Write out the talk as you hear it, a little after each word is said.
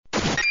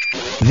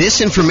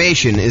This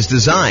information is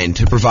designed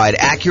to provide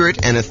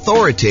accurate and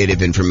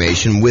authoritative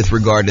information with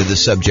regard to the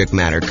subject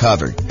matter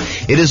covered.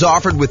 It is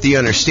offered with the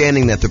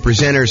understanding that the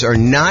presenters are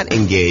not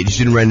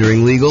engaged in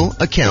rendering legal,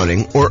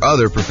 accounting, or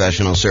other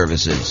professional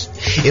services.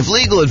 If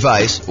legal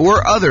advice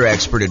or other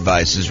expert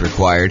advice is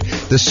required,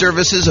 the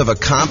services of a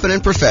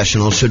competent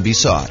professional should be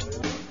sought.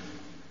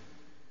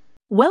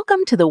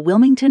 Welcome to the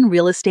Wilmington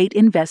Real Estate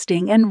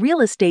Investing and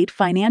Real Estate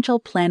Financial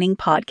Planning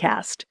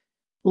Podcast.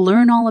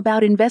 Learn all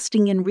about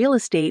investing in real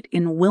estate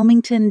in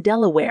Wilmington,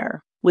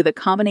 Delaware, with a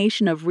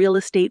combination of real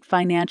estate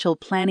financial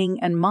planning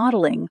and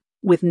modeling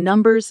with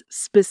numbers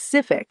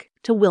specific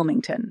to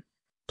Wilmington,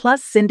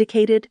 plus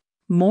syndicated,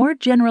 more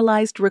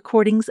generalized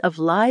recordings of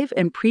live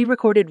and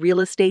pre-recorded real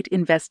estate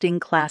investing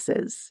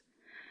classes.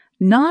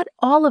 Not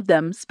all of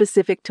them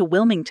specific to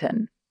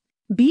Wilmington.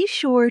 Be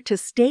sure to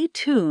stay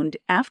tuned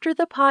after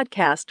the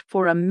podcast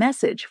for a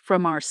message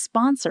from our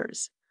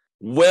sponsors.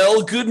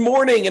 Well, good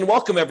morning and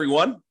welcome,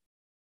 everyone.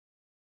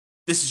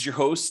 This is your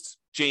host,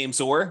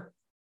 James Orr,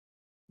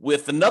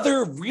 with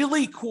another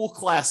really cool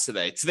class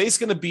today. Today's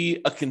going to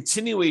be a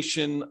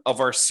continuation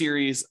of our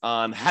series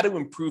on how to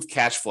improve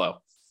cash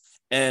flow.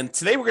 And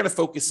today we're going to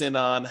focus in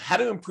on how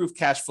to improve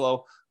cash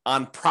flow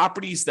on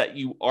properties that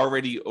you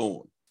already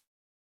own.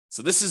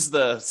 So this is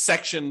the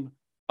section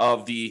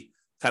of the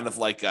kind of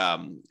like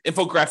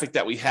infographic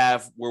that we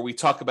have where we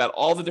talk about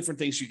all the different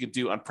things you could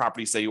do on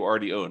properties that you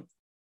already own.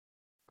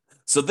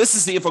 So this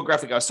is the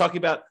infographic I was talking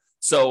about.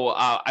 So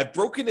I've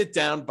broken it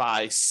down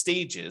by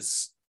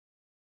stages,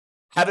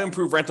 how to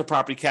improve rental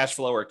property cash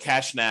flow or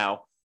cash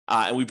now.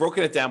 And we've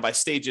broken it down by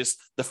stages.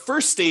 The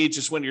first stage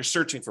is when you're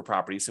searching for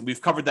properties. And we've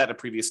covered that in a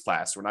previous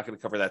class. We're not going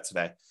to cover that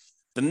today.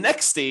 The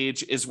next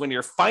stage is when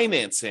you're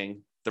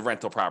financing the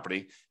rental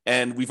property.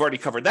 And we've already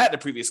covered that in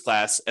a previous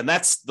class. And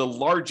that's the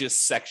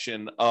largest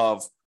section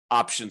of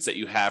options that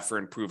you have for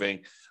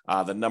improving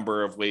the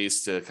number of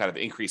ways to kind of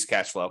increase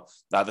cash flow.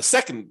 The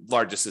second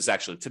largest is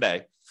actually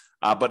today.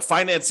 But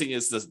financing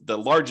is the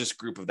largest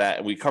group of that.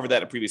 And we covered that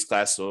in a previous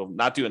class, so I'm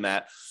not doing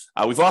that.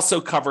 We've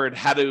also covered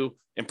how to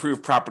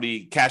improve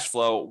property cash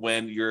flow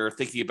when you're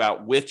thinking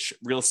about which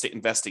real estate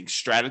investing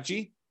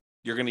strategy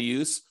you're going to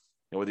use,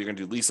 whether you're going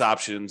to do lease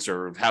options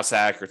or house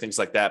hack or things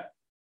like that,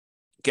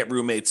 get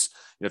roommates,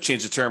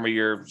 change the term of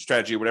your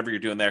strategy or whatever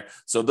you're doing there.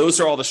 So those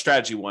are all the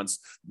strategy ones.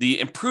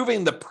 The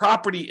improving the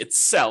property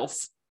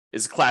itself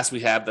is a class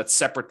we have that's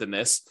separate than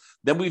this.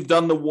 Then we've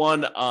done the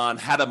one on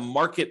how to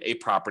market a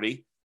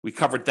property. We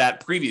covered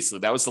that previously.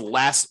 That was the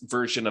last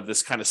version of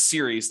this kind of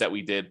series that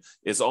we did,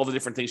 is all the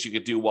different things you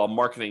could do while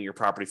marketing your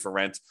property for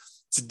rent.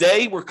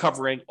 Today, we're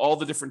covering all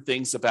the different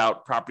things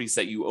about properties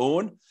that you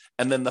own.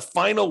 And then the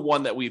final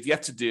one that we've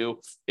yet to do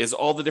is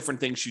all the different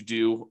things you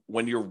do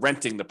when you're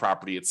renting the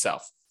property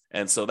itself.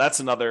 And so that's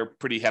another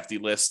pretty hefty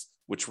list,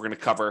 which we're going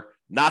to cover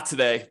not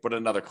today, but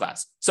another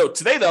class. So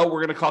today, though,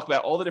 we're going to talk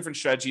about all the different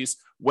strategies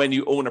when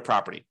you own a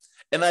property.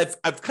 And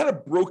I've kind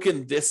of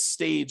broken this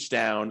stage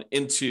down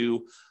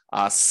into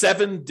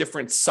 7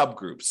 different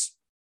subgroups.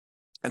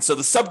 And so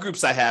the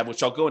subgroups I have,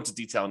 which I'll go into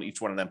detail in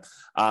each one of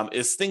them,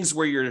 is things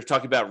where you're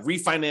talking about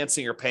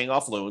refinancing or paying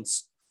off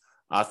loans,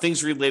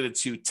 things related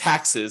to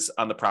taxes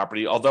on the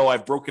property, although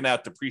I've broken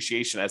out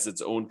depreciation as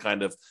its own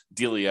kind of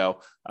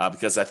dealio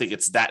because I think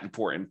it's that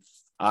important.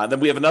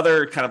 Then we have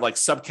another kind of like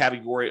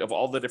subcategory of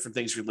all the different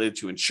things related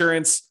to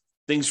insurance,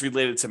 things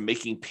related to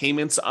making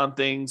payments on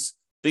things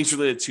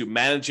related to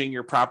managing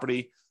your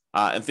property,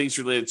 and things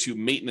related to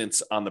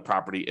maintenance on the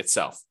property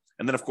itself.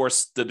 And then, of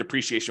course, the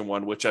depreciation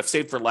one, which I've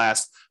saved for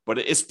last, but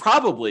it's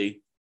arguably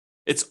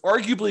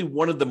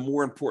one of the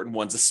more important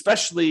ones,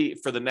 especially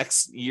for the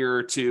next year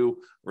or 2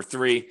 or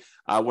 3,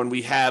 when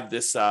we have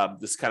this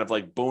kind of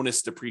like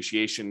bonus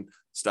depreciation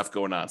stuff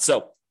going on.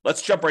 So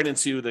let's jump right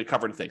into the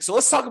covered things. So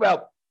let's talk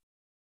about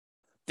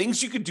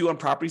things you could do on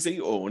properties that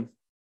you own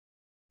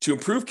to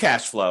improve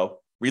cash flow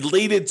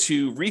related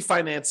to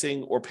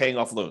refinancing or paying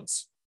off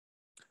loans.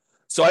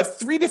 So I have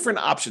 3 different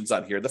options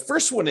on here. The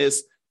first one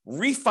is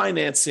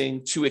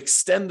refinancing to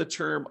extend the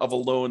term of a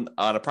loan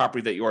on a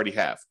property that you already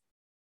have.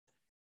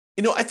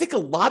 I think a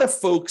lot of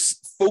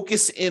folks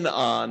focus in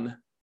on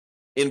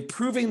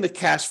improving the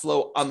cash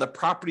flow on the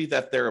property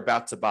that they're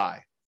about to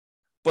buy.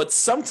 But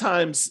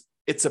sometimes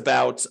it's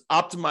about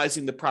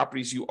optimizing the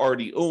properties you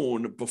already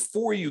own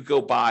before you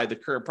go buy the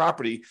current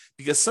property,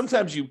 because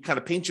sometimes you kind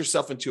of paint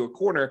yourself into a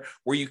corner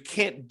where you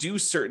can't do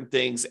certain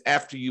things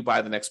after you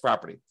buy the next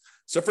property.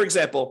 So for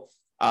example,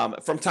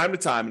 from time to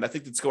time, and I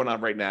think that's going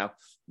on right now,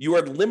 you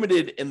are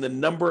limited in the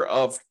number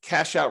of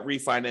cash out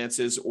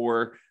refinances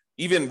or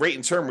even rate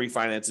and term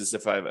refinances,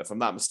 if I'm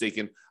not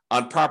mistaken,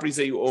 on properties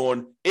that you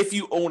own, if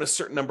you own a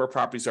certain number of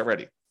properties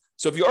already.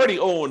 So if you already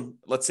own,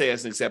 let's say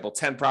as an example,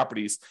 10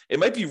 properties, it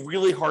might be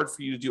really hard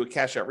for you to do a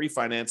cash out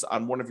refinance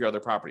on one of your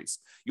other properties.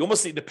 You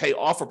almost need to pay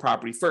off a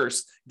property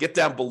first, get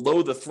down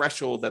below the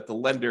threshold that the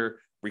lender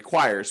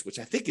requires, which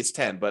I think is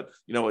 10, but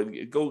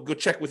go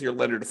check with your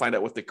lender to find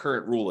out what the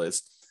current rule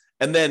is.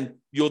 And then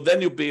you'll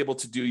be able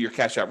to do your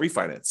cash out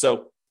refinance.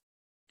 So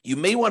you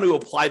may want to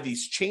apply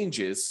these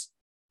changes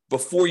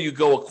before you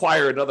go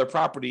acquire another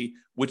property,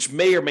 which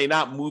may or may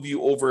not move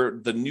you over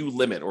the new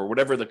limit or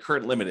whatever the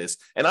current limit is.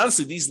 And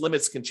honestly, these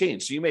limits can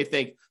change. So you may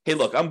think, hey,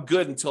 look, I'm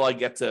good until I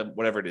get to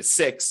whatever it is,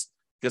 6,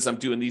 because I'm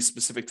doing these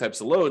specific types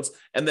of loans.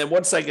 And then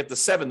once I get to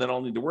 7, then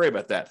I'll need to worry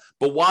about that.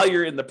 But while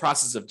you're in the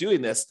process of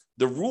doing this,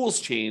 the rules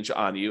change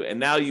on you. And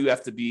now you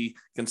have to be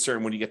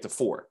concerned when you get to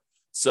 4.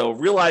 So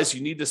realize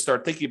you need to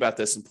start thinking about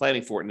this and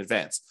planning for it in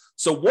advance.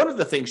 So one of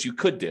the things you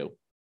could do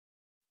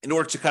in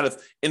order to kind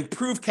of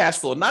improve cash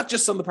flow, not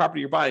just on the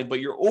property you're buying, but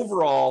your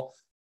overall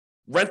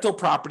rental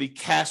property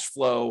cash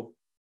flow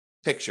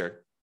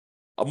picture,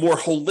 a more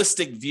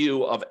holistic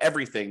view of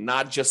everything,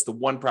 not just the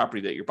one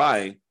property that you're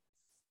buying,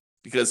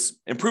 because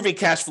improving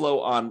cash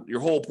flow on your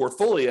whole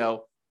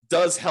portfolio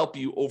does help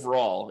you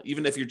overall,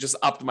 even if you're just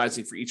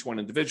optimizing for each one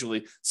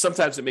individually.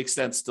 Sometimes it makes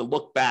sense to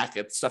look back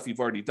at stuff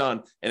you've already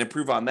done and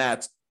improve on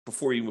that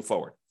before you move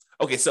forward.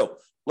 Okay, so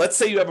let's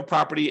say you have a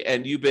property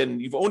and you've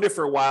owned it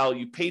for a while,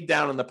 you paid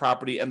down on the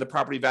property and the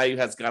property value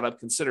has gone up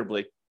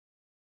considerably.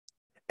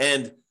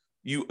 And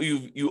you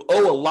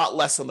owe a lot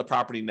less on the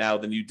property now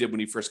than you did when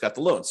you first got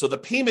the loan. So the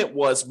payment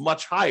was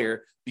much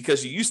higher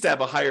because you used to have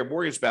a higher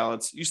mortgage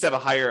balance, you used to have a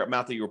higher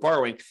amount that you were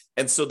borrowing.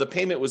 And so the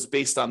payment was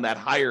based on that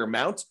higher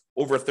amount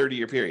over a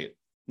 30-year period.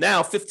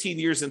 Now, 15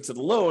 years into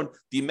the loan,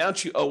 the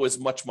amount you owe is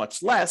much,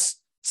 much less,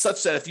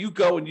 such that if you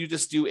go and you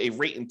just do a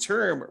rate and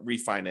term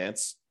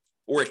refinance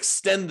or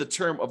extend the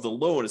term of the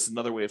loan, is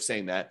another way of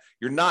saying that,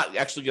 you're not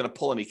actually going to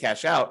pull any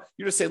cash out.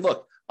 You're just saying,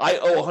 look, I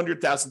owe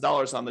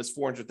 $100,000 on this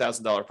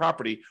 $400,000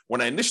 property.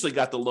 When I initially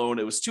got the loan,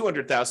 it was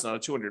 $200,000 on a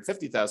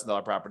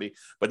 $250,000 property,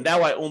 but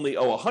now I only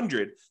owe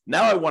 $100,000.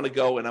 Now I want to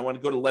go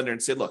to the lender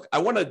and say, look, I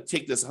want to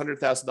take this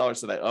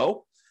 $100,000 that I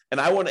owe, and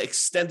I want to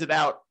extend it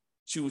out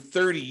to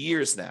 30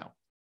 years now,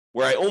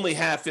 where I only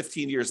have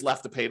 15 years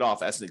left to pay it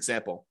off, as an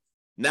example.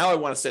 Now I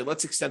want to say,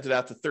 let's extend it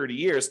out to 30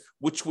 years,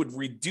 which would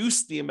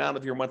reduce the amount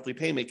of your monthly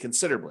payment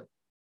considerably,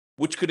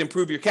 which could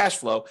improve your cash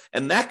flow.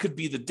 And that could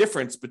be the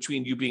difference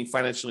between you being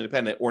financially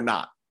independent or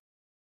not.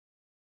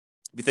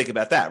 If you think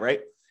about that,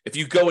 right? If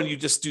you go and you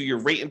just do your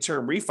rate and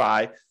term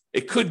refi,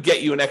 it could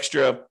get you an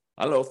extra,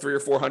 I don't know,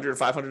 $300 or $400 or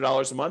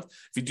 $500 a month.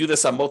 If you do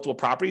this on multiple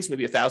properties,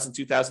 maybe $1,000,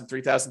 $2,000,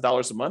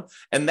 $3,000 a month,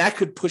 and that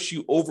could push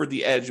you over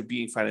the edge of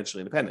being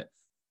financially independent.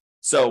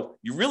 So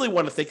you really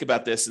want to think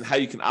about this and how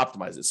you can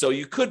optimize it. So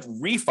you could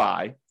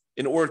refi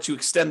in order to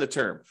extend the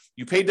term.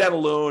 You paid down a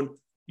loan,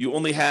 you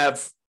only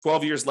have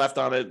 12 years left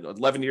on it,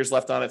 11 years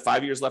left on it,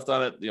 5 years left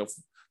on it,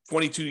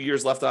 22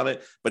 years left on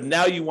it. But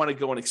now you want to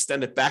go and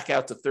extend it back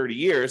out to 30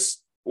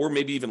 years, or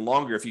maybe even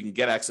longer if you can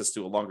get access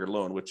to a longer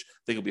loan, which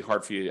I think will be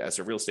hard for you as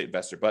a real estate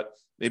investor, but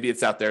maybe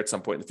it's out there at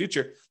some point in the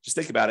future. Just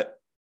think about it.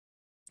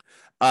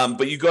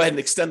 But you go ahead and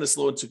extend this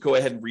loan to go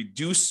ahead and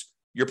reduce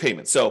your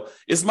payment. So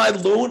is my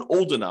loan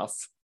old enough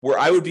where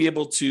I would be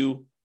able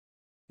to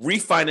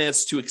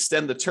refinance to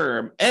extend the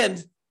term?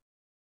 And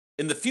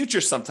in the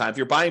future, sometime, if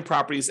you're buying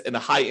properties in a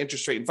high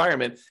interest rate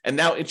environment and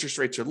now interest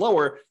rates are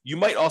lower, you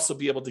might also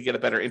be able to get a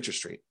better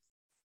interest rate.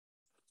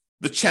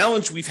 The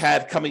challenge we've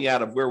had coming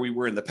out of where we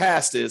were in the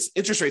past is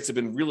interest rates have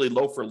been really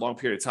low for a long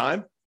period of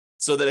time.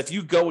 So that if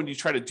you go and you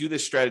try to do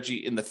this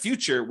strategy in the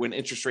future when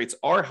interest rates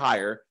are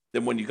higher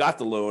than when you got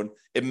the loan,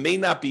 it may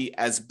not be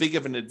as big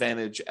of an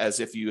advantage as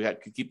if you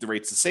could keep the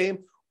rates the same,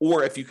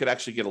 or if you could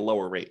actually get a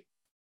lower rate.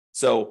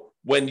 So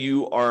when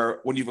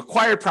you've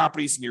acquired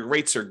properties and your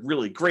rates are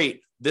really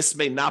great, this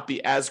may not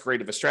be as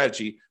great of a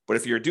strategy. But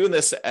if you're doing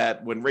this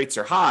when rates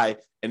are high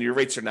and your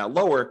rates are now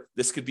lower,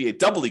 this could be a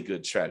doubly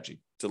good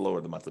strategy to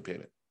lower the monthly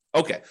payment.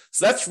 Okay,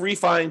 so that's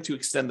refining to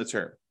extend the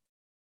term.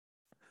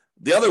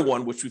 The other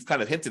one, which we've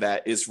kind of hinted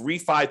at, is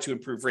refi to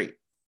improve rate.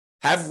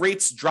 Have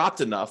rates dropped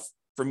enough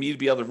for me to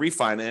be able to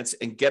refinance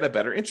and get a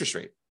better interest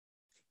rate?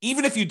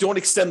 Even if you don't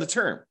extend the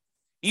term,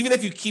 even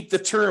if you keep the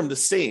term the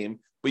same,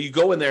 but you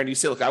go in there and you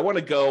say, look, I want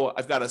to go,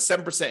 I've got a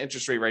 7%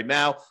 interest rate right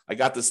now. I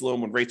got this loan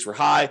when rates were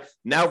high.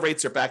 Now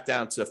rates are back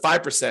down to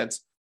 5%.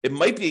 It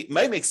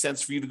might make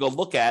sense for you to go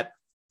look at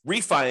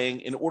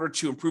refining in order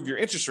to improve your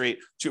interest rate,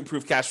 to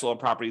improve cash flow on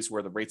properties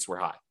where the rates were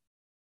high.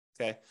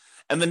 Okay.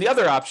 And then the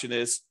other option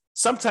is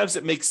sometimes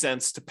it makes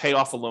sense to pay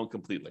off a loan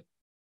completely.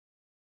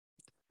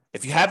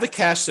 If you have the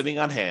cash sitting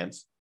on hand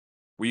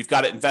where you've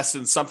got it invested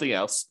in something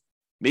else,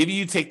 maybe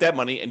you take that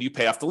money and you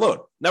pay off the loan.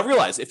 Now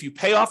realize if you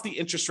pay off the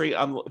interest rate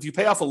if you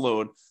pay off a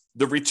loan,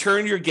 the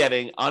return you're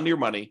getting on your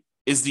money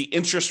is the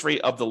interest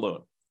rate of the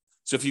loan.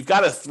 So if you've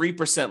got a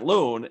 3%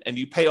 loan and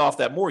you pay off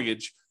that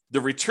mortgage,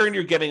 the return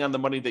you're getting on the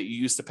money that you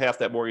used to pay off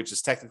that mortgage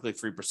is technically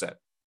 3%.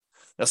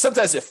 Now,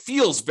 sometimes it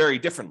feels very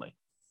differently.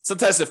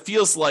 Sometimes it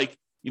feels like,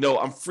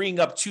 I'm freeing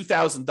up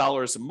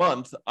 $2,000 a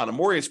month on a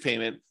mortgage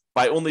payment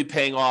by only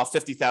paying off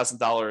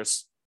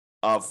 $50,000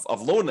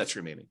 of loan that's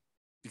remaining,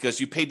 because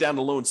you paid down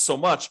the loan so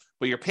much,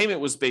 but your payment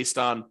was based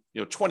on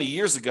 20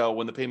 years ago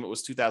when the payment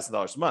was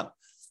 $2,000 a month.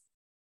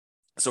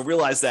 So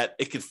realize that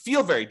it could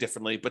feel very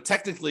differently, but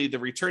technically the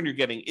return you're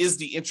getting is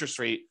the interest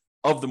rate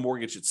of the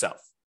mortgage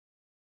itself,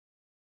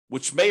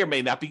 which may or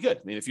may not be good.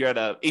 I mean, if you're at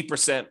an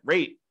 8%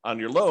 rate on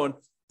your loan,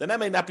 then that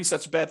may not be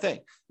such a bad thing.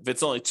 If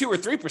it's only 2 or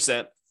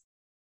 3%,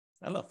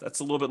 I don't know. That's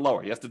a little bit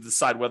lower. You have to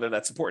decide whether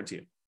that's important to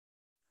you.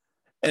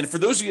 And for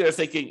those of you that are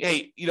thinking,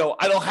 hey,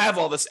 I don't have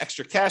all this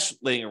extra cash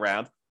laying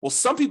around. Well,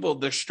 some people,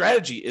 their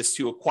strategy is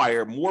to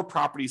acquire more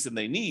properties than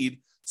they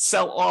need,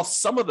 sell off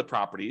some of the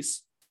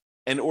properties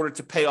in order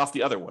to pay off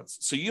the other ones.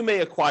 So you may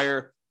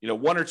acquire,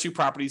 1 or 2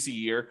 properties a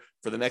year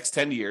for the next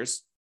 10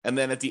 years. And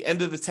then at the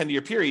end of the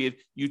 10-year period,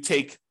 you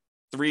take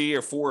 3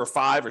 or 4 or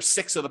 5 or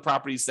 6 of the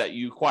properties that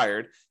you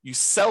acquired, you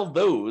sell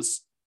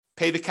those,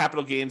 pay the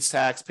capital gains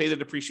tax, pay the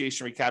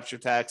depreciation recapture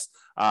tax,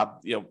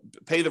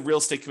 pay the real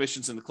estate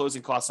commissions and the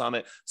closing costs on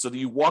it, so that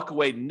you walk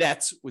away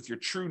net with your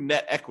true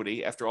net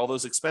equity after all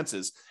those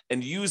expenses,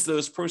 and use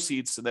those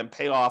proceeds to then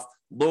pay off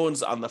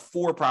loans on the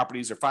 4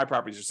 properties or 5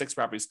 properties or 6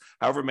 properties,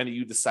 however many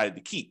you decide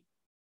to keep.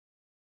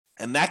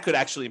 And that could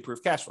actually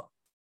improve cash flow,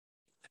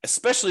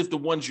 especially if the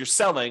ones you're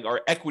selling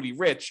are equity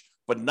rich,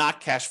 but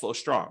not cash flow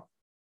strong.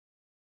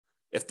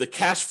 If the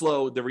cash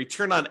flow, the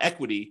return on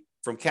equity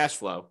from cash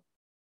flow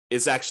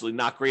is actually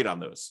not great on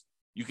those,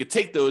 you could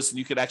take those and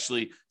you could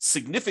actually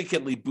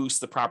significantly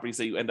boost the properties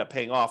that you end up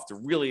paying off to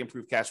really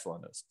improve cash flow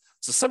on those.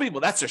 So some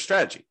people, that's their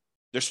strategy.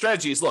 Their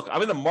strategy is, look,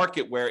 I'm in a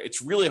market where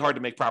it's really hard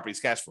to make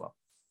properties cash flow.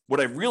 What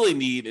I really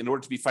need in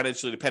order to be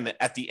financially independent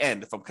at the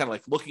end, if I'm kind of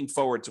like looking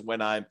forward to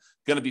when I'm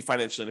going to be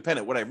financially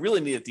independent, what I really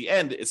need at the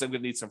end is I'm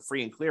going to need some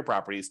free and clear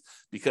properties,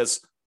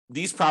 because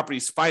these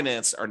properties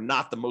financed are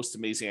not the most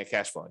amazing at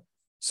cash flowing.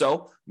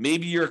 So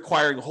maybe you're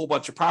acquiring a whole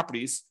bunch of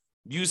properties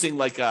using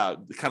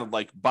kind of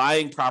like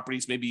buying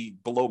properties, maybe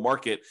below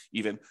market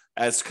even,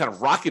 as kind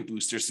of rocket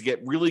boosters to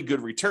get really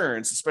good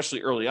returns,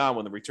 especially early on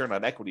when the return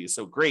on equity is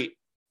so great,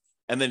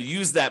 and then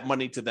use that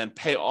money to then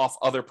pay off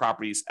other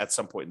properties at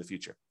some point in the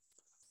future.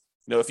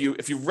 If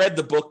you read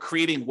the book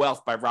Creating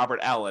Wealth by Robert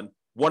Allen,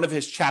 one of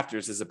his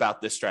chapters is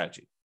about this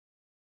strategy.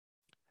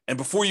 And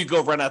before you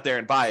go run out there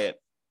and buy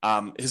it,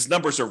 his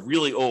numbers are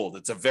really old.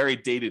 It's a very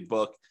dated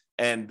book,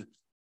 and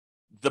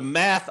the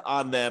math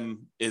on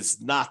them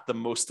is not the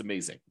most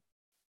amazing.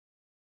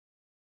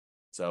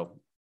 So,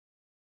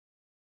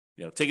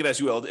 take it as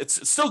you will.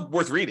 It's still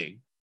worth reading,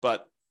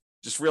 but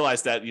just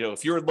realize that,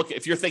 if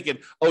you're thinking,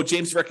 oh,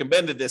 James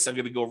recommended this, I'm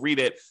going to go read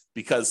it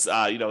because,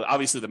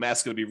 obviously the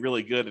math's going to be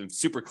really good and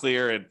super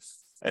clear,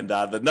 and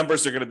the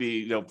numbers are going to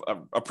be,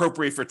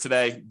 appropriate for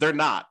today. They're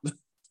not.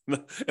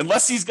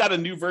 Unless he's got a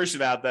new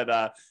version out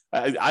that,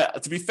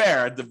 to be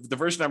fair, the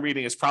version I'm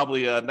reading is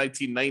probably a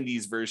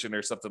 1990s version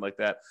or something like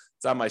that.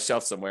 It's on my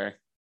shelf somewhere.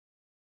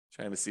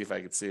 Trying to see if I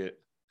can see it.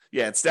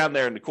 Yeah, it's down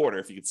there in the corner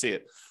if you can see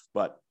it.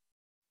 But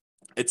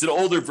it's an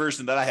older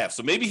version that I have.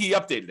 So maybe he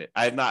updated it.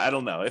 I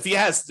don't know. If he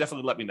has,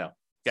 definitely let me know.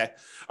 Okay.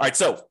 All right.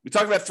 So we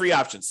talked about 3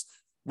 options.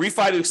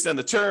 Refi to extend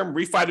the term,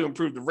 refi to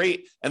improve the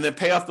rate, and then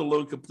pay off the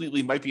loan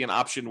completely might be an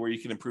option where you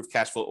can improve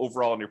cash flow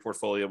overall in your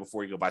portfolio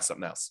before you go buy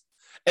something else.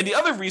 And the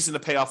other reason to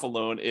pay off a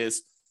loan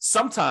is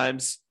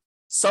sometimes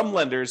some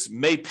lenders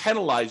may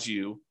penalize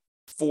you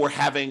for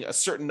having a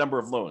certain number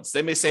of loans.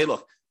 They may say,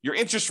 look, your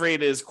interest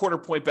rate is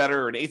 1/4 point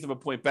better or 1/8 of a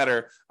point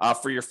better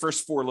for your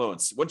first 4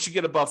 loans. Once you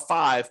get above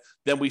 5,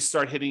 then we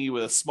start hitting you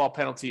with a small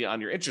penalty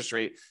on your interest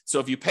rate. So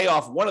if you pay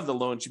off one of the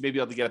loans, you may be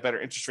able to get a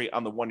better interest rate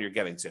on the one you're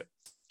getting to.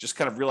 Just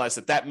kind of realize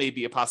that may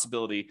be a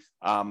possibility.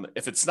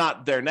 If it's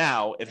not there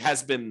now, it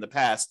has been in the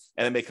past,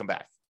 and it may come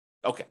back.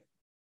 Okay.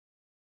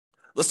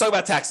 Let's talk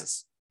about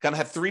taxes. Kind of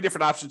have 3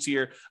 different options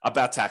here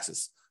about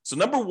taxes. So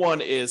number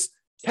 1 is,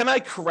 can I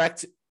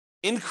correct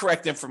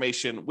incorrect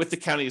information with the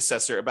county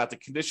assessor about the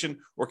condition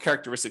or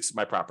characteristics of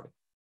my property?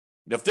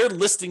 Now, if they're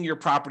listing your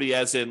property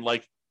as in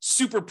like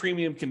super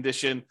premium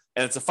condition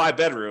and it's a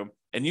 5-bedroom,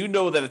 and you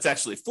know that it's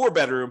actually a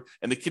 4-bedroom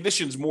and the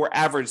condition's more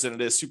average than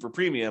it is super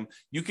premium,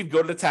 you could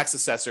go to the tax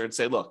assessor and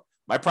say, look,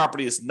 my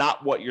property is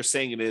not what you're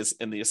saying it is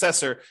in the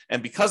assessor.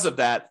 And because of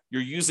that,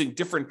 you're using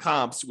different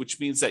comps, which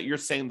means that you're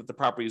saying that the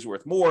property is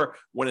worth more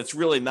when it's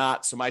really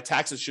not. So my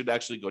taxes should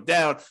actually go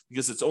down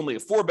because it's only a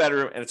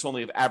 4-bedroom and it's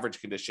only of average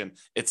condition.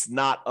 It's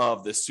not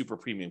of this super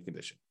premium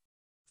condition.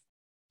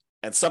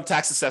 And some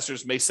tax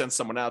assessors may send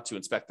someone out to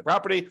inspect the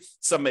property.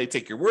 Some may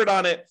take your word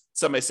on it.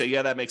 Some may say,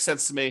 yeah, that makes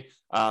sense to me.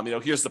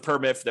 Here's the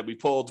permit that we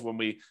pulled when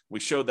we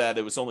showed that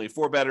it was only a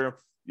 4-bedroom.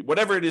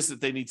 Whatever it is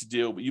that they need to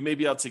do, but you may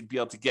be able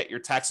to get your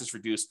taxes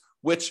reduced,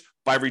 which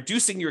by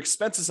reducing your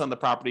expenses on the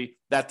property,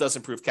 that does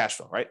improve cash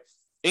flow, right?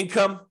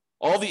 Income,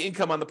 all the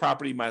income on the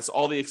property minus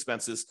all the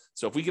expenses.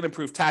 So if we can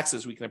improve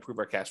taxes, we can improve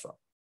our cash flow.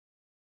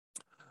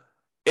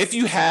 If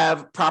you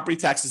have property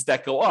taxes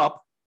that go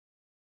up,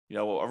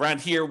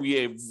 around here,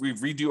 we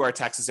redo our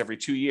taxes every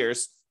 2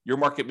 years. Your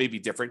market may be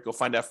different. Go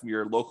find out from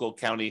your local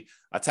county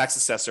tax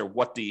assessor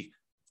what the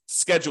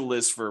schedule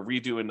is for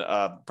redoing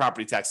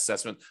property tax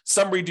assessment.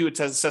 Some redo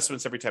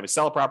assessments every time you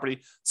sell a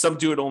property. Some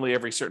do it only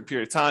every certain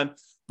period of time.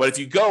 But if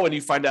you go and you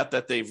find out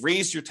that they've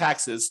raised your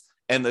taxes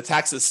and the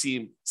taxes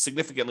seem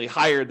significantly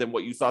higher than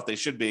what you thought they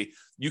should be,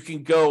 you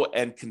can go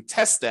and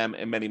contest them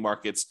in many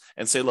markets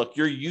and say, look,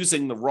 you're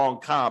using the wrong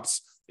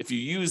comps. If you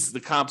use the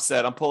comps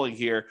that I'm pulling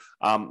here,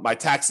 my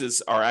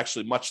taxes are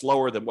actually much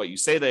lower than what you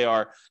say they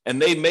are. And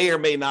they may or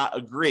may not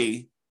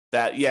agree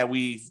that, yeah,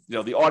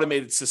 the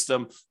automated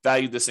system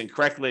valued this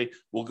incorrectly.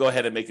 We'll go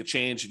ahead and make a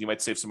change and you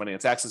might save some money on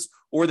taxes.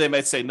 Or they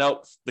might say,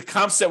 no, the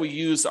comps that we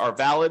use are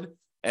valid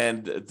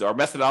and our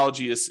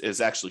methodology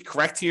is actually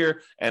correct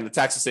here and the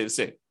taxes stay the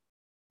same.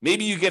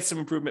 Maybe you get some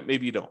improvement,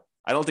 maybe you don't.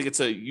 I don't think it's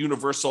a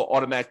universal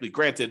automatically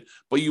granted,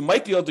 but you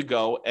might be able to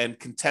go and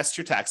contest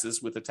your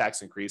taxes with a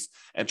tax increase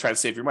and try to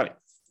save your money.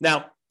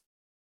 Now,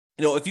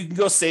 if you can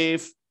go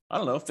save, I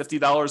don't know,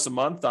 $50 a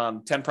month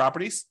on 10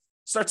 properties,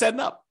 starts adding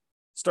up,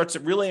 starts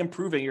really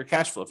improving your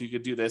cash flow if you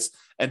could do this.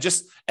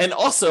 And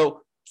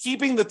also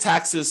keeping the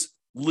taxes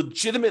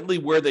legitimately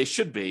where they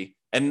should be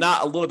and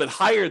not a little bit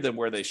higher than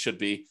where they should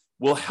be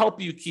will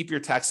help you keep your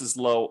taxes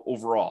low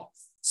overall.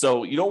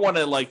 So you don't want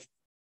to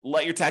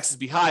let your taxes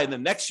be high and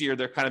then next year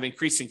they're kind of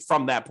increasing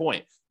from that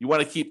point. You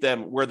want to keep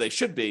them where they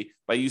should be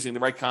by using the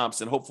right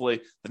comps, and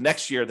hopefully the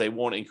next year they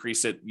won't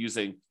increase it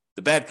using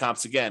the bad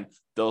comps again.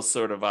 They'll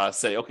sort of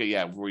say, okay,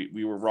 yeah,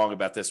 we were wrong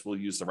about this. We'll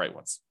use the right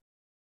ones,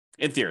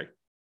 in theory.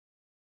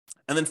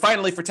 And then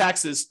finally, for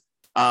taxes,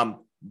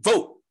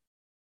 vote.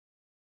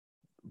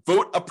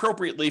 Vote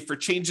appropriately for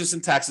changes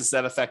in taxes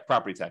that affect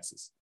property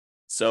taxes.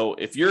 So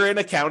if you're in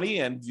a county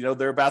and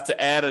they're about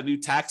to add a new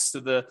tax to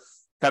the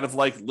kind of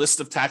list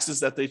of taxes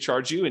that they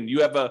charge you, and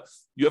you have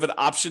an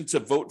option to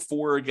vote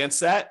for or against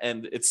that,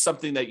 and it's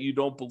something that you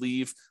don't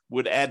believe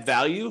would add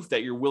value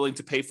that you're willing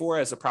to pay for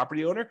as a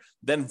property owner,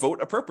 then vote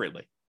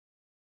appropriately.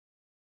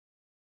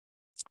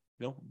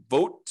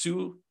 Vote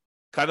to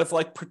kind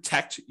of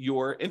protect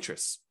your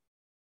interests.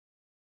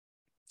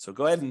 So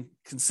go ahead and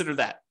consider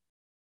that.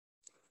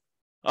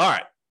 All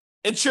right,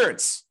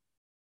 insurance.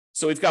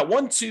 So we've got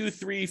 1, 2,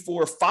 3,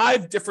 4,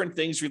 5 different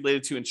things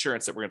related to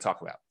insurance that we're going to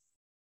talk about.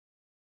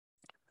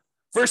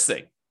 First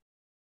thing,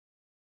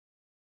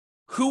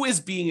 who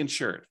is being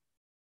insured?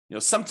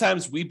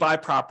 Sometimes we buy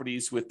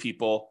properties with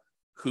people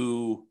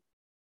who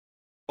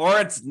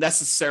aren't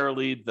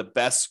necessarily the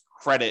best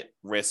credit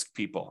risk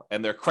people,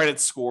 and their credit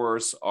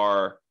scores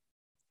are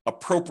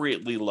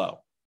appropriately low.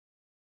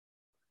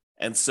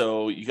 And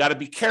so you got to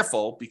be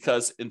careful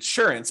because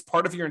insurance,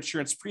 part of your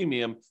insurance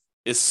premium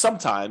is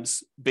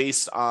sometimes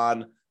based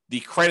on the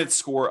credit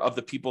score of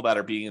the people that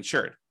are being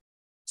insured.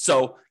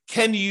 So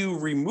can you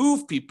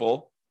remove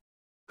people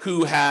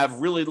who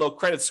have really low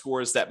credit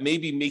scores that may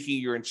be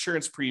making your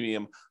insurance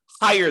premium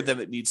higher than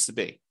it needs to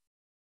be?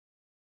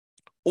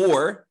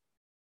 Or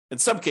in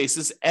some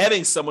cases,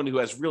 adding someone who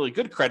has really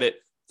good credit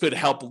could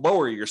help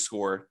lower your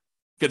score,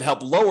 could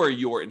help lower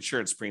your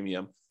insurance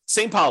premium.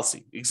 Same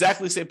policy,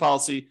 exactly same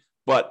policy,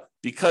 but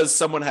because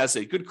someone has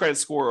a good credit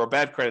score or a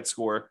bad credit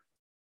score,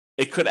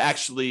 it could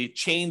actually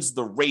change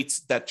the rates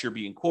that you're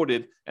being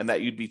quoted and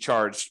that you'd be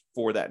charged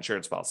for that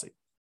insurance policy.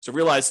 So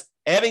realize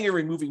adding or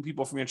removing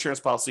people from your insurance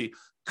policy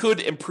could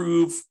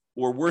improve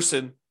or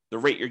worsen the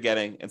rate you're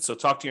getting. And so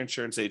talk to your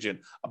insurance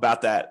agent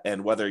about that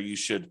and whether you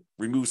should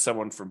remove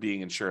someone from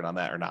being insured on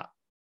that or not.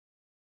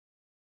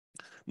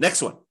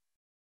 Next one,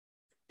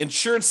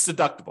 insurance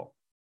deductible.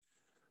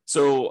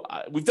 So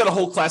we've done a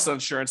whole class on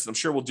insurance, and I'm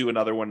sure we'll do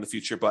another one in the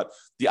future. But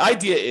the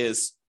idea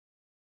is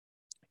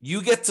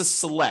you get to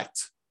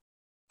select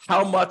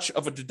how much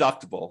of a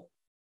deductible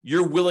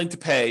you're willing to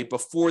pay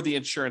before the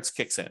insurance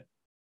kicks in.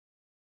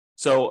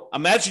 So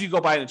imagine you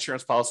go buy an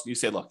insurance policy and you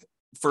say, look,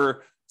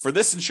 for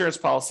this insurance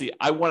policy,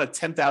 I want a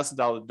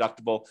 $10,000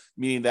 deductible,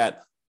 meaning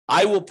that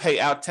I will pay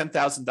out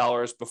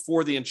 $10,000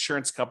 before the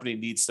insurance company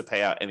needs to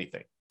pay out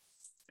anything.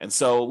 And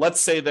so let's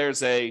say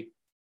there's a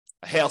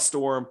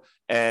hailstorm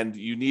and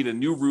you need a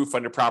new roof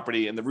on your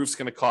property and the roof's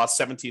going to cost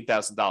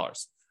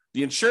 $17,000.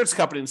 The insurance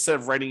company, instead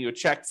of writing you a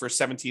check for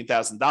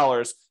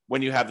 $17,000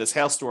 when you have this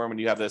hailstorm and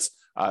you have this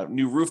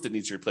new roof that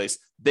needs replaced,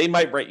 they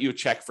might write you a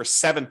check for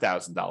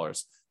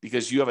 $7,000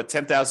 because you have a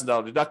 $10,000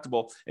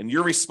 deductible and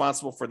you're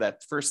responsible for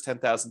that first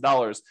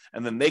 $10,000,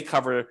 and then they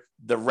cover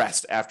the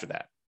rest after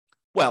that.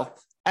 Well,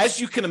 as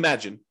you can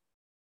imagine,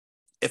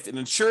 if an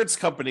insurance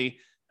company,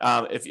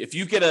 if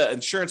you get an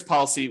insurance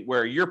policy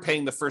where you're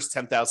paying the first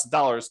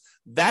 $10,000,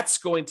 that's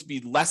going to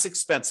be less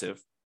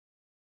expensive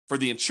for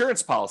the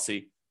insurance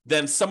policy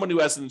than someone who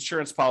has an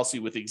insurance policy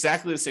with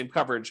exactly the same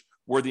coverage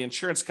where the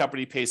insurance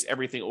company pays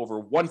everything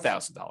over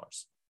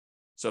 $1,000.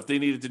 So if they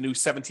needed a new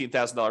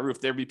 $17,000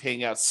 roof, they'd be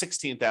paying out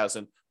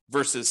 $16,000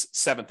 versus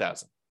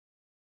 $7,000.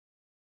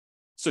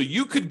 So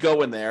you could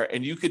go in there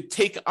and you could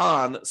take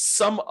on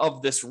some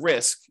of this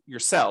risk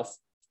yourself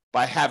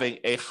by having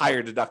a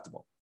higher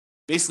deductible.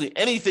 Basically,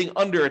 anything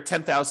under a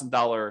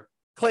 $10,000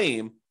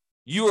 claim,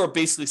 you are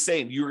basically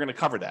saying you're going to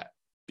cover that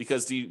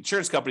because the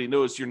insurance company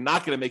knows you're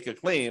not going to make a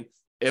claim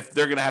if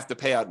they're going to have to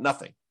pay out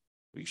nothing.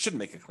 Well, you shouldn't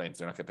make a claim if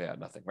they're not going to pay out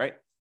nothing, right?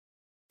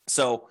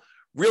 So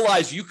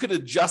realize you could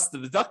adjust the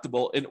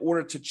deductible in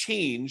order to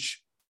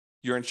change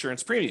your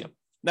insurance premium.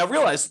 Now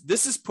realize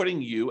this is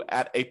putting you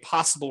at a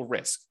possible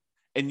risk,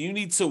 and you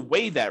need to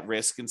weigh that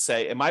risk and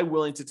say, am I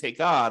willing to take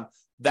on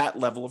that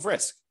level of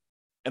risk?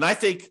 And I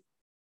think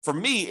for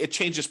me, it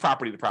changes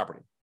property to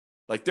property.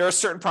 Like there are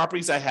certain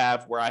properties I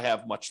have where I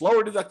have much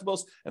lower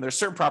deductibles, and there are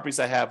certain properties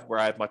I have where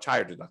I have much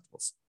higher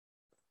deductibles.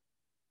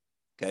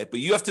 Okay, but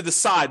you have to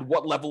decide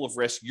what level of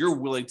risk you're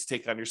willing to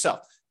take on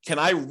yourself. Can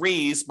I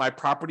raise my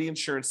property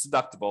insurance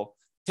deductible,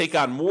 take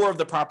on more of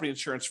the property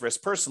insurance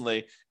risk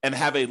personally, and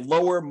have a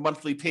lower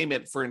monthly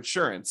payment for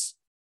insurance,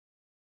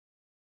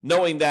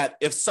 knowing that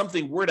if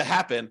something were to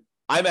happen,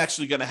 I'm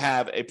actually going to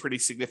have a pretty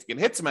significant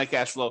hit to my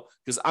cash flow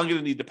because I'm going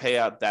to need to pay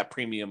out that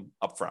premium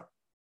upfront,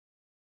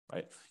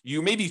 right?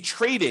 You may be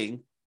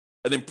trading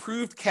an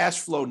improved cash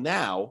flow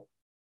now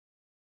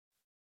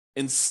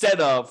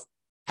instead of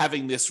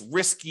having this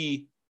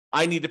risky,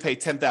 I need to pay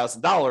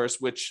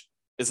 $10,000, which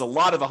is a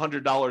lot of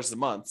 $100 a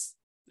month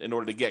in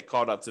order to get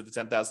caught up to the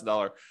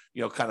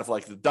 $10,000, kind of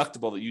like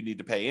deductible that you need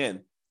to pay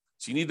in.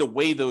 So you need to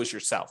weigh those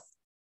yourself.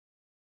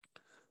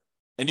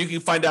 And you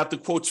can find out the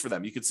quotes for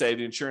them. You could say to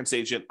the insurance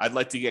agent, I'd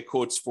like to get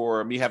quotes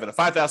for me having a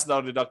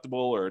 $5,000 deductible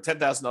or a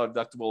 $10,000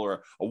 deductible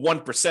or a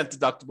 1%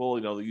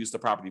 deductible. They use the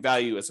property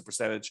value as a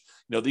percentage.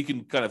 You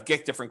can kind of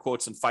get different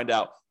quotes and find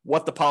out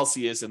what the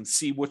policy is and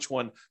see which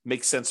one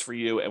makes sense for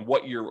you and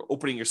what you're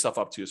opening yourself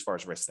up to as far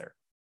as risk there.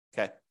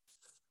 Okay.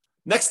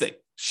 Next thing,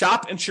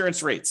 shop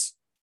insurance rates.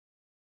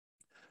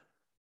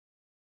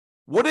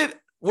 Would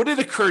it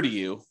occur to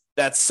you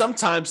that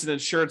sometimes an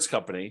insurance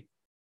company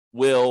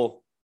will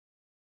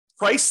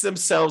price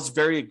themselves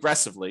very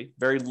aggressively,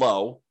 very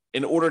low,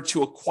 in order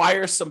to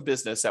acquire some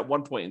business at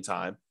one point in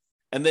time,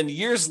 and then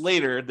years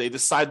later, they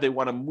decide they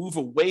want to move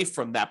away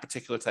from that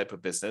particular type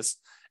of business?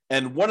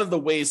 And one of the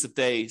ways that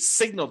they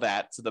signal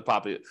that to the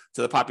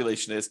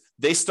population is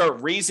they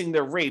start raising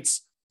their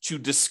rates to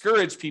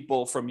discourage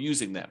people from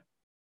using them.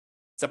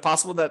 Is that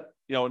possible that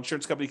an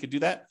insurance company could do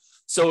that?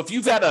 So if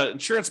you've had an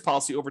insurance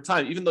policy over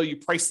time, even though you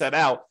priced that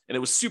out and it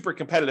was super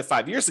competitive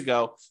 5 years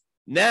ago,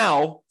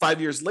 now 5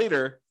 years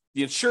later,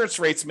 the insurance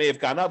rates may have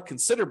gone up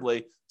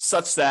considerably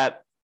such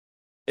that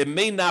it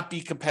may not be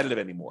competitive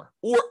anymore,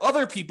 or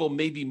other people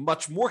may be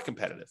much more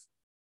competitive.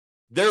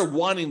 They're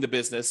wanting the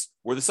business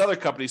where this other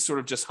company is sort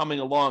of just humming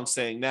along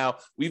saying, now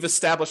we've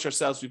established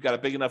ourselves, we've got a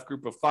big enough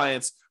group of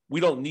clients, we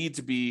don't need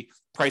to be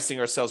pricing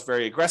ourselves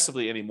very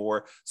aggressively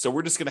anymore. So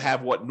we're just going to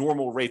have what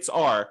normal rates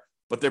are,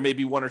 but there may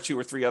be one or two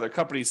or three other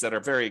companies that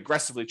are very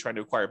aggressively trying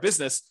to acquire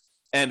business.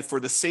 And for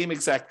the same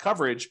exact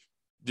coverage,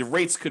 the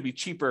rates could be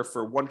cheaper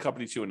for one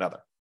company to another.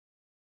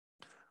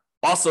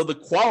 Also, the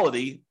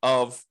quality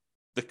of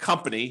the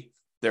company,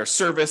 their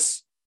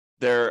service,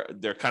 their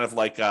kind of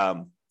like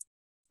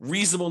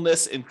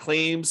reasonableness in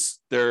claims,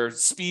 their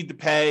speed to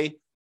pay,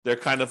 their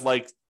kind of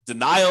like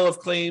denial of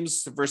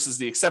claims versus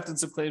the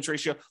acceptance of claims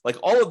ratio, like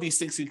all of these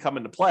things can come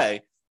into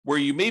play where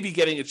you may be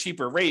getting a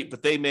cheaper rate,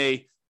 but they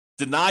may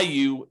deny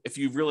you if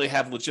you really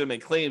have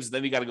legitimate claims, and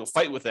then you got to go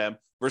fight with them,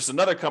 versus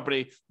another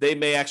company, they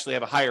may actually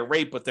have a higher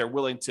rate, but they're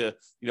willing to,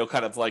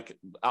 kind of like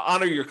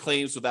honor your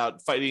claims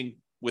without fighting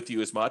with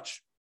you as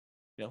much.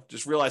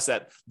 Just realize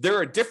that there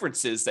are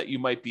differences that you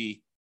might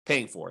be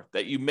paying for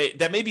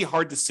that may be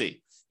hard to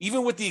see.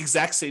 Even with the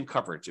exact same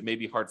coverage, it may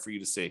be hard for you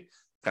to see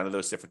kind of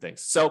those different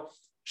things. So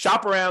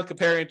shop around,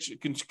 compare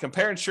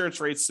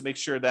insurance rates to make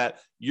sure that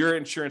your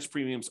insurance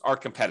premiums are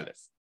competitive.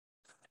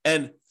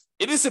 And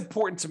it is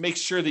important to make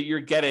sure that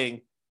you're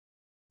getting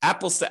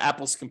apples to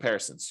apples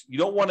comparisons. You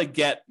don't want to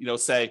get,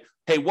 say,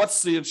 hey,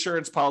 what's the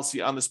insurance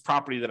policy on this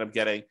property that I'm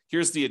getting?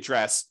 Here's the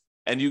address.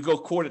 And you go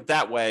quote it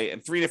that way,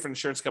 and 3 different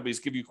insurance companies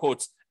give you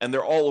quotes, and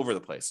they're all over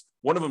the place.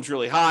 One of them's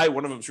really high,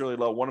 one of them's really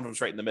low, one of them's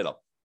right in the middle.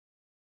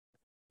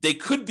 They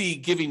could be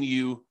giving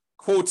you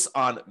quotes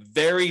on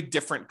very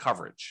different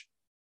coverage.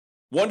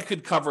 One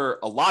could cover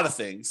a lot of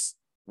things.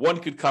 One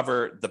could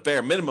cover the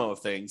bare minimum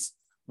of things.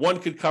 One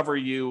could cover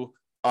you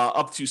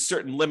up to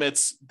certain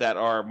limits that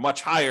are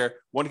much higher.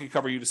 One could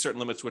cover you to certain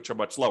limits which are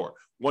much lower.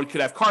 One could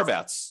have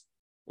carve-outs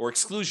or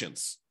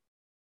exclusions.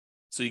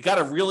 So you got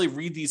to really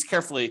read these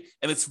carefully,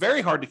 and it's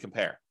very hard to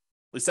compare.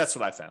 At least that's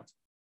what I found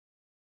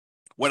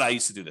when I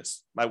used to do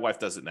this. My wife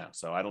does it now,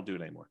 so I don't do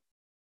it anymore.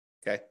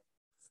 Okay.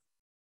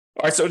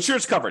 All right, so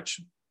insurance coverage.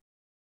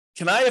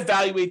 Can I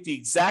evaluate the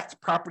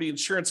exact property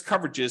insurance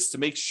coverages to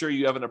make sure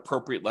you have an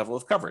appropriate level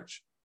of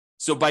coverage?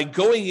 So by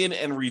going in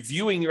and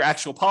reviewing your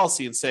actual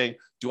policy and saying,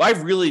 do I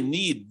really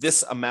need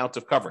this amount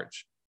of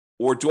coverage?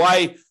 Or do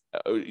I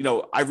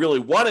really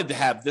wanted to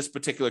have this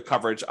particular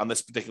coverage on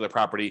this particular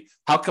property.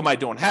 How come I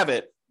don't have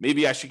it?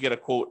 Maybe I should get a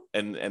quote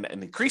and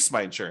increase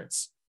my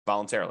insurance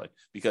voluntarily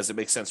because it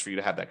makes sense for you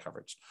to have that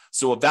coverage.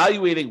 So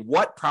evaluating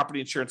what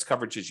property insurance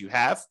coverages you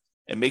have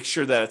and make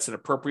sure that it's an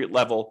appropriate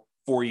level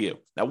for you.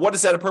 Now, what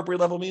does that appropriate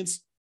level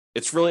means?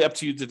 It's really up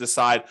to you to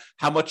decide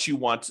how much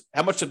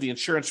of the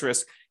insurance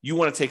risk you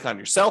want to take on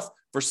yourself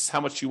versus how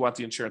much you want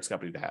the insurance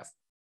company to have.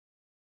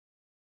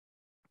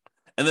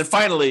 And then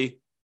finally,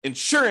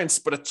 insurance,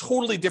 but a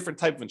totally different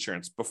type of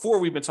insurance. Before,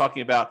 we've been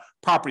talking about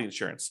property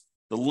insurance,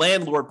 the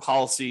landlord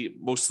policy,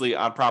 mostly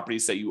on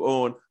properties that you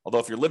own. Although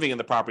if you're living in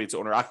the property, it's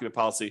owner-occupant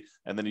policy,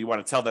 and then you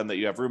want to tell them that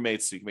you have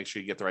roommates so you can make sure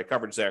you get the right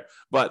coverage there.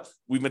 But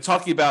we've been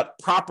talking about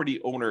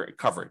property owner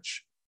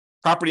coverage,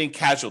 property and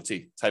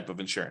casualty type of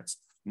insurance.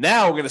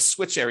 Now we're going to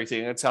switch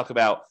everything and talk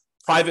about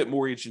private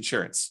mortgage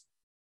insurance.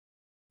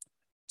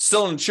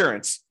 Still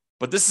insurance,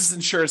 but this is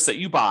insurance that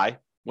you buy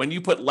when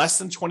you put less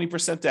than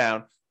 20%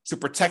 down to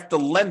protect the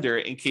lender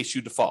in case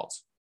you default.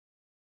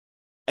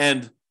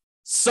 And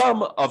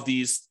some of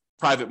these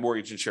private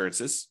mortgage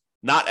insurances,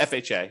 not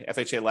FHA.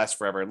 FHA lasts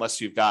forever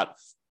unless you've got,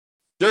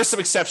 there are some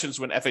exceptions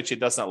when FHA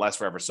does not last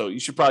forever. So you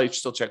should probably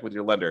still check with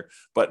your lender.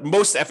 But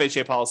most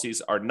FHA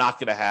policies are not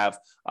going to have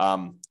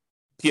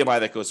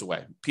PMI that goes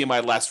away.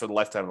 PMI lasts for the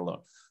lifetime of the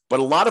loan. But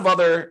a lot of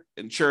other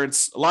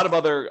insurance, a lot of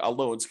other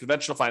loans,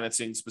 conventional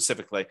financing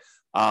specifically,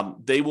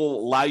 they will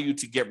allow you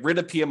to get rid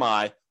of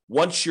PMI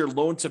once your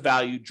loan to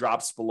value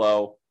drops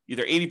below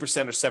either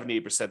 80% or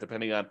 78%,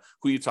 depending on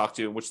who you talk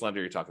to and which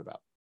lender you're talking about.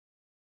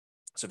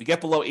 So if you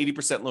get below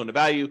 80% loan to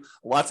value,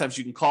 a lot of times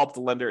you can call up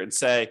the lender and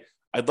say,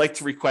 I'd like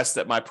to request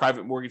that my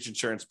private mortgage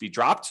insurance be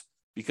dropped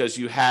because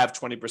you have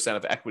 20%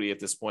 of equity at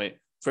this point,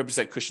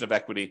 20% cushion of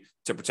equity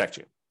to protect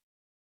you.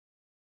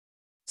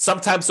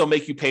 Sometimes they'll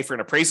make you pay for an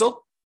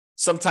appraisal.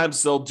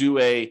 Sometimes they'll do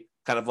a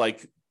kind of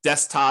like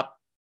desktop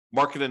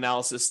market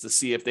analysis to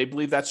see if they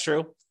believe that's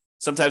true.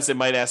 Sometimes they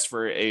might ask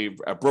for a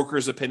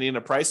broker's opinion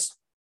of price.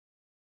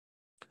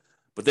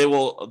 But they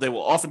will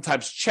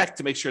oftentimes check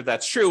to make sure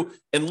that's true,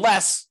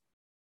 unless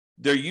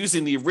they're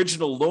using the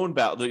original loan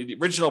value, the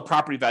original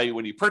property value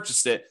when you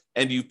purchased it,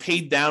 and you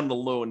paid down the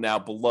loan now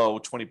below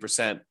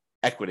 20%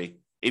 equity,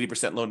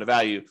 80% loan to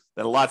value.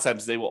 Then a lot of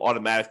times they will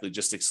automatically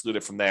just exclude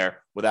it from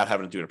there without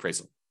having to do an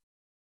appraisal.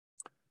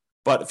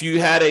 But if you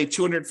had a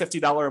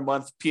 $250 a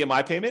month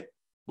PMI payment,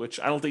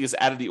 which I don't think is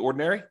out of the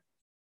ordinary,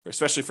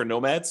 especially for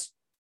nomads,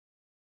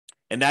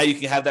 and now you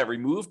can have that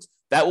removed,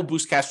 that will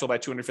boost cash flow by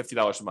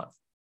 $250 a month,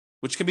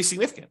 which can be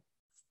significant.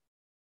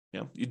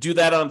 You do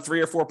that on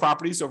 3 or 4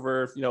 properties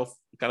over,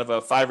 kind of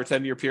a 5 or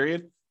 10 year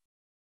period.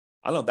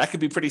 I don't know, that could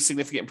be pretty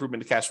significant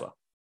improvement to cash flow.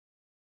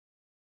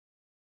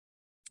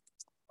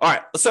 All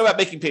right, let's talk about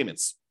making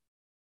payments.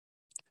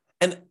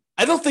 And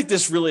I don't think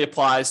this really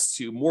applies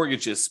to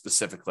mortgages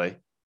specifically,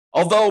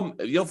 although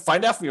you'll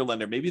find out from your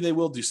lender, maybe they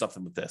will do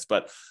something with this,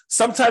 but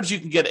sometimes you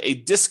can get a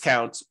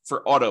discount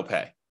for auto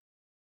pay.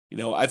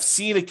 I've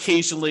seen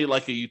occasionally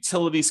like a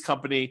utilities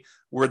company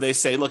where they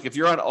say, look, if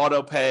you're on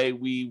auto pay,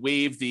 we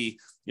waive the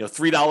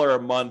 $3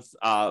 a month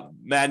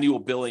manual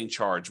billing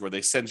charge where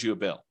they send you a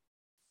bill.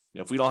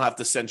 If we don't have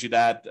to send you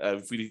that,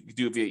 if we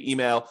do it via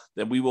email,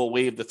 then we will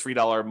waive the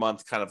 $3 a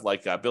month kind of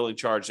like billing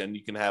charge, and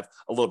you can have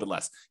a little bit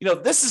less.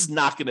 This is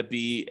not going to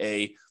be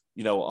a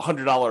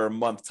 $100 a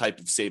month type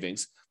of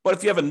savings, but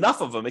if you have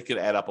enough of them, it could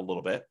add up a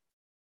little bit.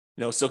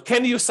 So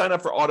can you sign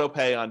up for auto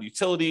pay on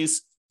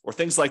utilities or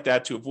things like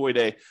that to avoid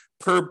a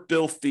per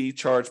bill fee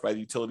charged by the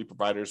utility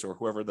providers or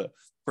whoever the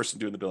person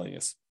doing the billing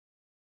is?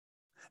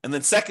 And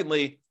then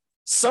secondly,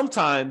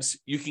 sometimes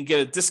you can get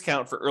a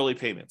discount for early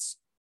payments.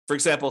 For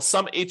example,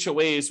 some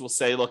HOAs will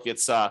say, look,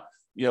 it's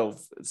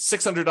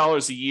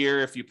 $600 a year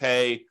if you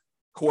pay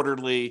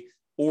quarterly,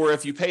 or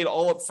if you paid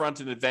all up front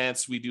in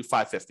advance, we do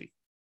 $550.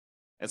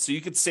 And so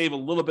you could save a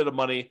little bit of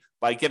money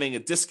by getting a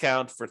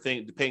discount for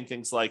paying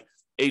things like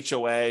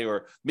HOA,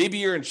 or maybe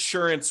your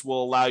insurance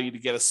will allow you to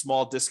get a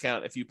small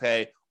discount if you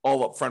pay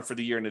all up front for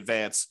the year in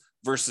advance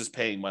versus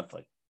paying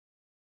monthly.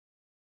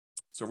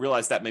 So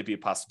realize that may be a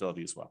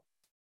possibility as well.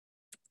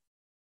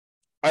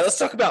 All right, let's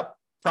talk about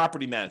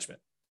property management.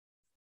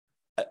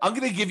 I'm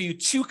going to give you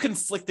 2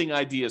 conflicting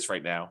ideas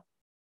right now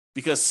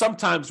because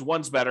sometimes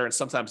one's better and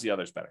sometimes the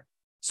other's better.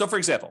 So for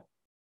example,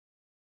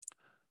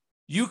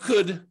 you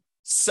could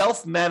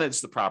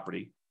self-manage the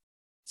property,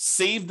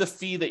 save the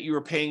fee that you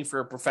were paying for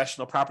a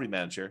professional property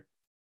manager.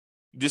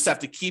 You just have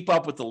to keep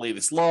up with the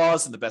latest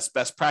laws and the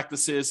best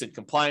practices and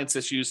compliance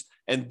issues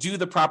and do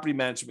the property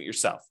management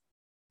yourself.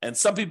 And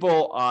some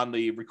people on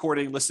the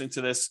recording listening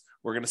to this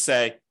were going to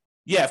say,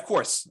 yeah, of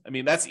course. I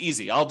mean, that's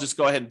easy. I'll just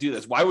go ahead and do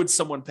this. Why would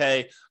someone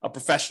pay a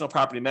professional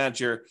property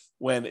manager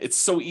when it's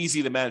so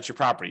easy to manage your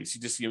properties?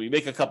 You just, you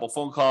make a couple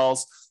phone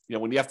calls.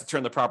 When you have to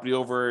turn the property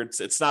over,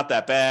 it's not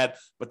that bad.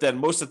 But then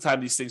most of the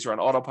time, these things are on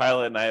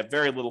autopilot, and I have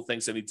very little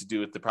things I need to do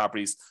with the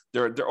properties.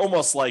 They're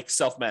almost like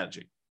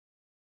self-managing.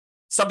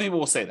 Some people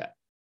will say that.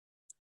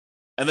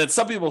 And then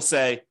some people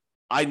say,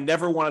 I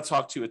never want to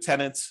talk to a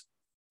tenant.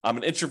 I'm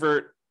an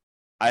introvert.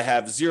 I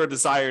have zero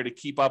desire to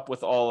keep up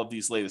with all of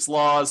these latest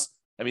laws.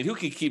 I mean, who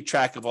can keep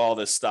track of all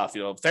this stuff?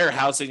 Fair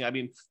housing. I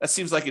mean, that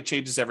seems like it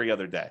changes every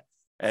other day.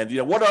 And,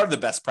 what are the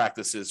best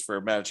practices for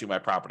managing my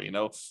property?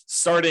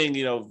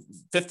 Starting,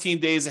 15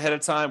 days ahead of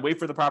time, wait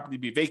for the property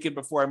to be vacant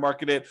before I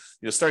market it,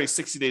 starting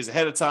 60 days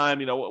ahead of time,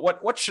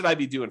 what should I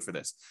be doing for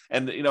this?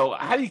 And,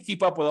 how do you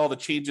keep up with all the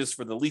changes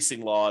for the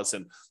leasing laws?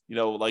 And,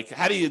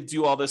 how do you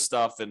do all this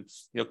stuff? And,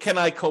 can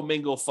I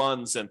commingle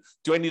funds? And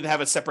do I need to have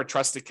a separate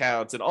trust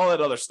account and all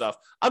that other stuff?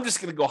 I'm just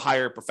going to go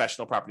hire a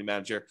professional property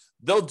manager.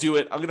 They'll do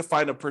it. I'm going to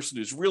find a person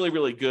who's really,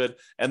 really good,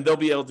 and they'll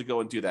be able to go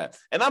and do that.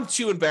 And I'm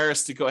too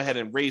embarrassed to go ahead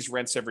and raise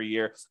rents every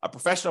year. A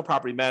professional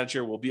property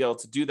manager will be able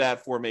to do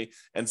that for me.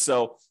 And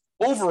so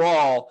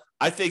overall,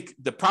 I think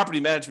the property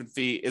management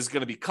fee is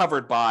going to be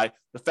covered by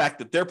the fact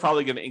that they're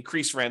probably going to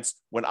increase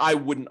rents when I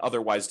wouldn't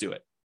otherwise do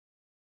it.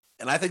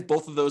 And I think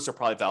both of those are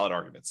probably valid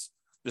arguments.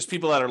 There's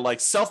people that are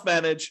like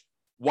self-manage,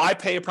 Why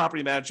pay a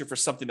property manager for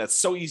something that's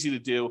so easy to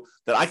do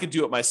that I could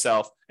do it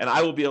myself and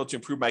I will be able to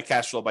improve my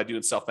cash flow by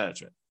doing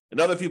self-management?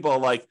 And other people are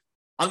like,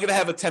 I'm going to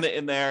have a tenant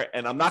in there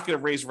and I'm not going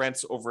to raise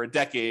rents over a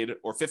decade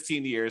or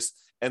 15 years.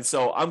 And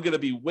so I'm going to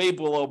be way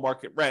below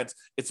market rent.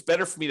 It's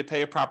better for me to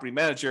pay a property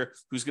manager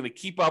who's going to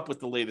keep up with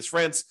the latest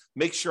rents,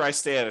 make sure I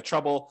stay out of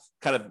trouble,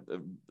 kind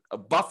of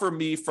buffer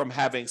me from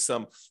having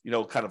some,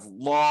 kind of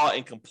law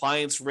and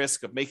compliance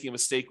risk of making a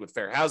mistake with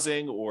fair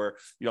housing, or,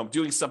 I'm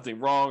doing something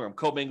wrong, or I'm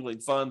commingling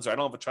funds, or I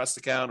don't have a trust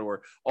account,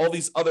 or all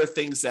these other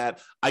things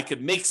that I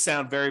could make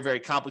sound very, very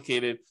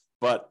complicated.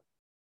 But,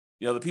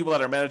 the people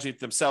that are managing it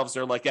themselves,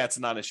 they're like, yeah, it's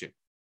a non-issue.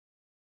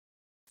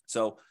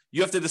 So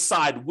you have to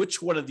decide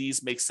which one of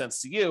these makes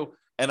sense to you.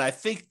 And I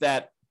think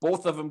that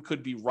both of them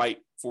could be right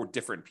for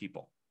different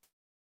people.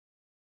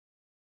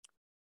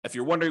 If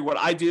you're wondering what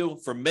I do,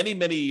 for many,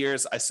 many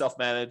years, I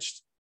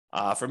self-managed.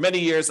 For many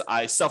years,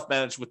 I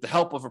self-managed with the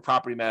help of a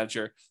property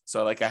manager.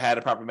 So I had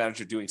a property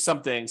manager doing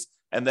some things,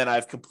 and then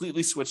I've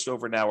completely switched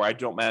over now where I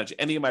don't manage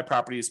any of my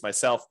properties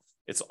myself.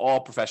 It's all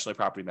professionally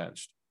property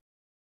managed.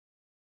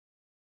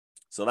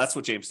 So that's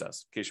what James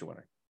does, in case you're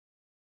wondering.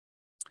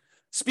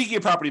 Speaking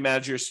of property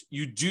managers,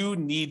 you do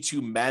need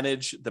to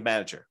manage the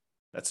manager.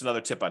 That's another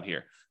tip on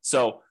here.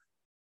 So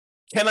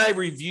can I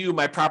review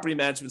my property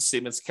management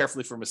statements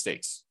carefully for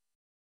mistakes?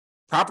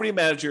 Property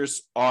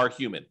managers are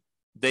human.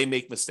 They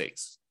make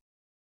mistakes.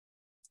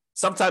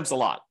 Sometimes a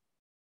lot,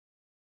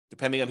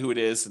 depending on who it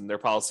is and their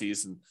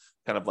policies and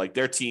kind of like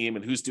their team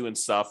and who's doing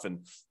stuff and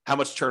how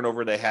much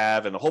turnover they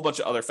have and a whole bunch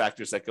of other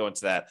factors that go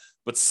into that.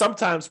 But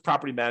sometimes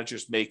property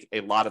managers make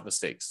a lot of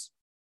mistakes.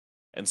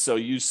 And so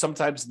you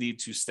sometimes need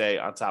to stay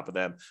on top of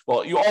them.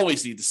 Well, you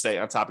always need to stay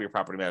on top of your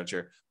property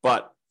manager,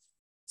 but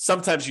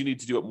sometimes you need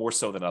to do it more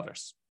so than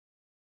others.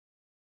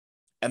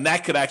 And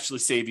that could actually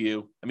save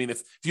you. I mean,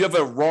 if you have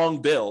a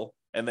wrong bill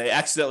and they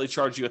accidentally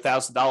charge you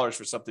 $1,000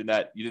 for something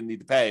that you didn't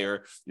need to pay,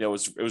 or it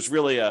was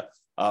really a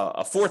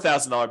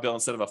 $4,000 bill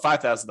instead of a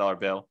 $5,000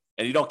 bill,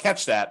 and you don't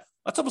catch that,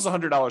 that's almost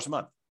 $100 a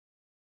month.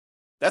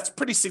 That's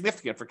pretty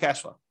significant for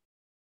cash flow.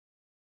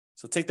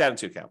 So take that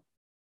into account.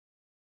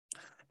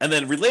 And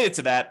then related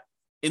to that,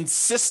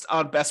 insist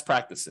on best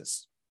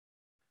practices.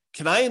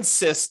 Can I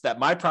insist that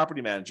my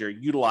property manager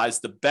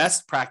utilize the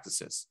best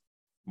practices?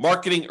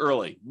 Marketing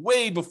early,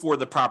 way before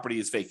the property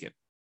is vacant.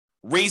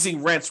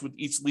 Raising rents with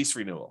each lease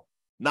renewal.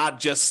 Not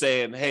just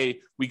saying, hey,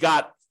 we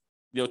got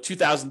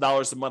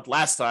 $2,000 a month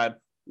last time,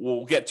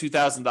 we'll get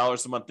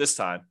 $2,000 a month this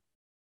time.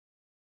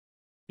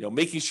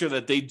 Making sure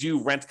that they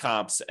do rent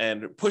comps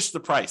and push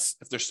the price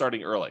if they're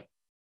starting early.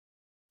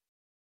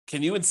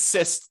 Can you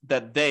insist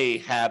that they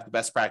have the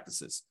best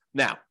practices?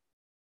 Now,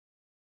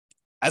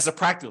 as a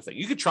practical thing,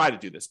 you could try to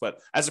do this, but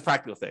as a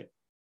practical thing,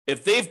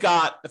 if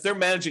they're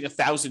managing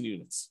 1,000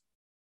 units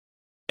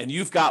and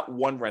you've got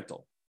one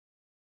rental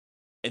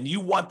and you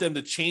want them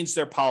to change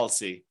their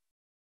policy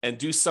and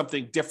do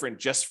something different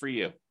just for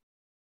you,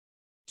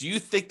 do you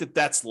think that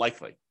that's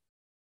likely?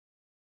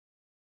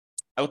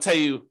 I will tell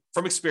you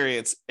from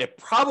experience, it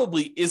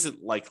probably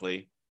isn't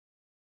likely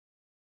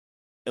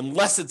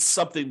unless it's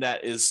something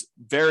that is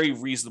very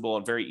reasonable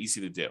and very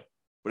easy to do.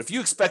 But if you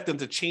expect them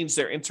to change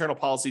their internal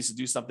policies to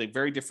do something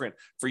very different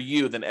for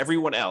you than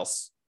everyone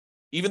else,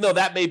 even though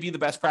that may be the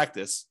best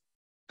practice,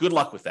 good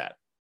luck with that.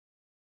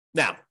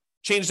 Now,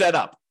 change that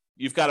up.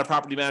 You've got a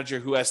property manager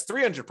who has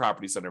 300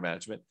 properties under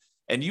management,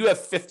 and you have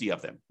 50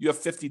 of them. You have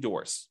 50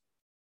 doors.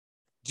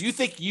 Do you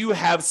think you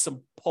have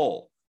some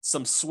pull,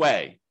 some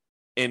sway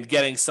in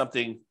getting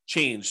something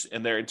changed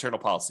in their internal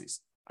policies?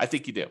 I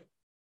think you do.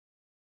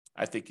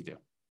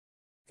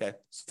 Okay,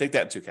 so take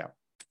that into account. All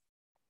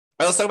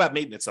right, let's talk about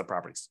maintenance on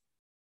properties.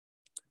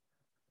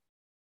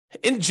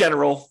 In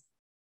general,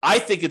 I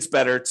think it's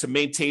better to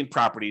maintain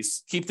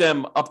properties, keep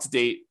them up to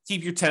date,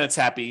 keep your tenants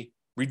happy,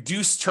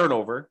 reduce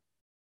turnover.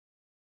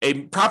 A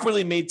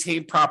properly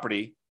maintained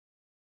property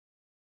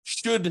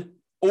should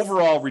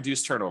overall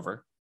reduce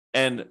turnover,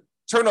 and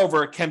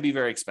turnover can be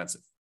very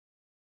expensive.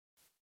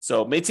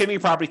 So maintaining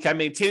your property, can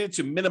maintain it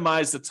to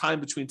minimize the time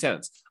between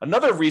tenants.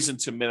 Another reason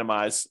to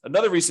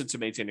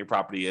maintain your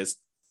property is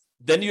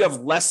then you have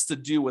less to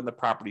do when the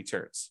property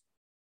turns.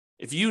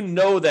 If you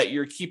know that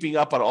you're keeping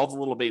up on all the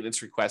little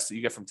maintenance requests that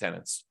you get from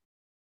tenants,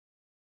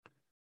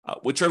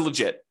 which are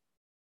legit,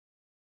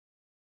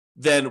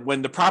 then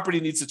when the property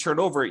needs to turn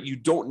over, you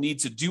don't need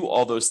to do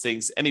all those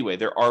things anyway.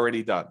 They're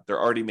already done.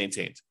 They're already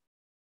maintained.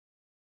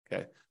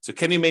 Okay. So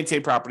can you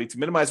maintain property to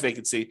minimize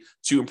vacancy,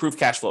 to improve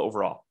cash flow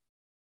overall?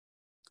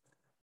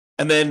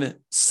 And then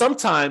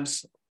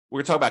sometimes we're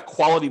going to talk about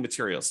quality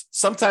materials.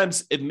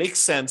 Sometimes it makes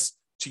sense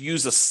to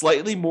use a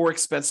slightly more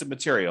expensive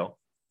material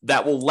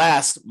that will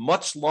last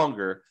much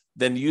longer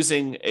than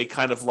using a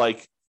kind of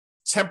like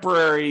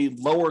temporary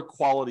lower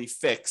quality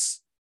fix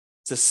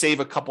to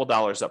save a couple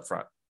dollars up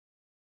front.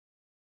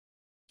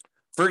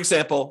 For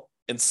example,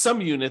 in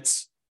some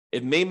units,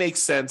 it may make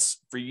sense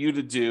for you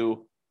to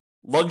do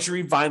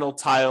luxury vinyl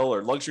tile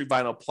or luxury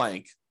vinyl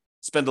plank,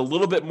 spend a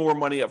little bit more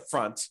money up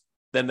front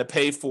than to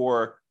pay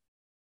for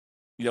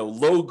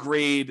low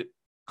grade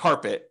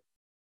carpet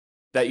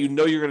that you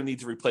know you're going to need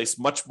to replace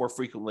much more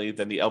frequently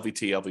than the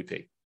LVT,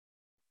 LVP.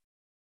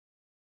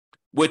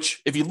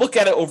 Which, if you look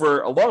at it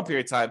over a long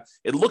period of time,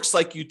 it looks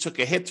like you took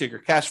a hit to your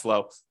cash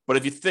flow. But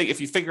if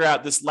you figure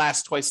out this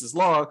lasts twice as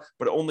long,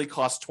 but it only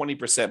costs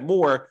 20%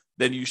 more,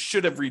 then you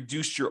should have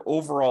reduced your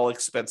overall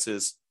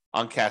expenses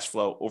on cash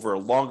flow over a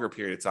longer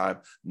period of time,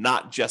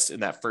 not just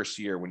in that first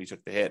year when you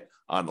took the hit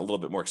on a little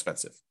bit more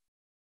expensive.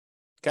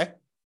 Okay.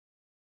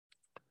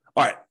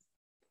 All right.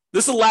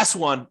 This is the last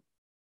one.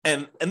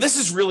 And this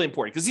is really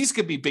important because these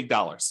could be big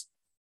dollars.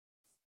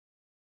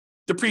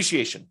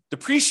 Depreciation.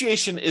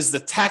 Depreciation is the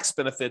tax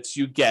benefits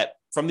you get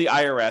from the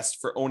IRS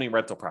for owning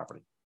rental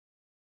property.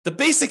 The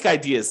basic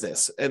idea is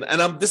this, and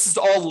this is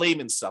all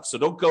layman stuff. So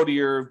don't go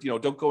to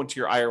don't go into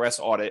your IRS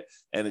audit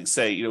and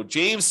say,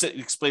 James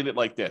explained it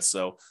like this.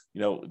 So,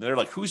 they're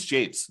like, who's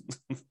James?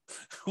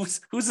 who's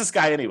this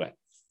guy anyway?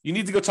 You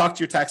need to go talk to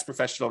your tax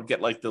professional and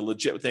get like the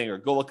legit thing, or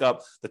go look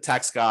up the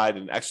tax guide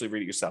and actually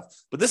read it yourself.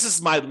 But this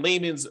is my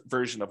layman's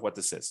version of what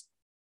this is.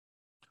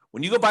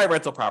 When you go buy a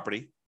rental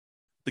property,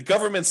 the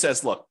government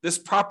says, look, this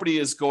property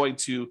is going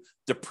to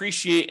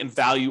depreciate in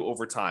value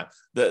over time.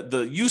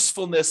 The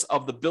usefulness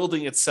of the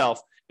building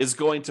itself is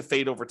going to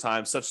fade over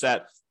time, such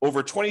that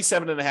over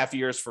 27 and a half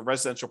years for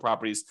residential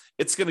properties,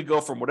 it's going to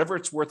go from whatever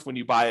it's worth when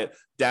you buy it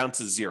down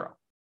to zero.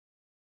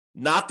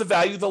 Not the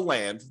value of the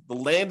land. The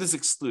land is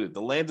excluded.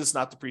 The land does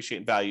not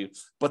depreciate in value,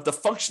 but the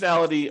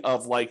functionality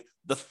of like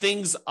the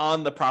things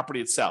on the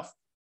property itself,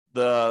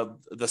 the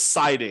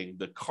siding,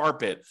 the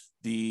carpet,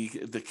 the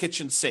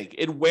kitchen sink,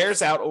 it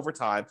wears out over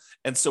time.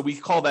 And so we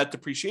call that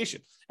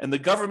depreciation. And the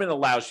government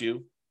allows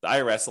you, the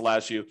IRS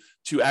allows you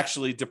to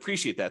actually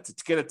depreciate that, to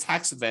get a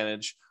tax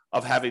advantage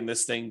of having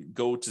this thing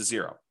go to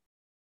zero.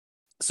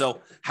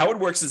 So how it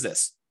works is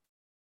this.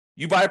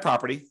 You buy a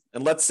property,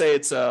 and let's say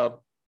it's a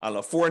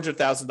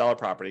 $400,000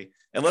 property.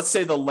 And let's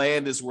say the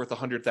land is worth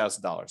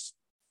 $100,000.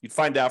 You'd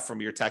find out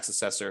from your tax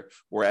assessor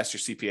or ask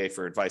your CPA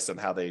for advice on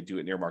how they do it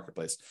in your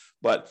marketplace.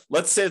 But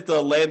let's say that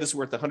the land is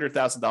worth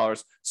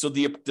 $100,000. So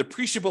the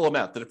depreciable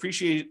amount, the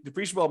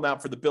depreciable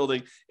amount for the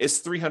building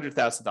is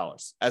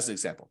 $300,000 as an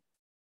example.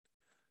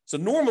 So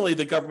normally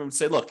the government would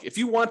say, look, if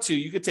you want to,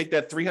 you could take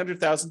that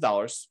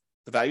 $300,000,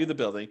 the value of the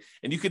building,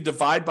 and you could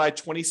divide by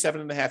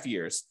 27 and a half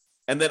years.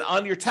 And then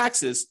on your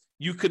taxes,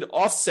 you could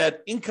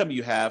offset income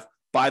you have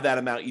by that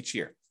amount each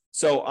year.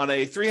 So on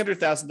a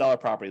 $300,000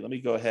 property, let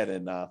me go ahead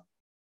and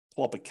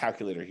pull up a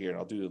calculator here, and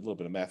I'll do a little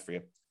bit of math for you.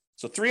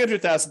 So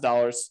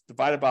 $300,000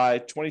 divided by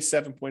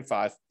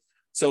 27.5.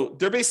 So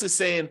they're basically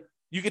saying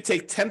you could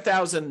take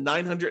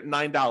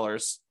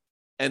 $10,909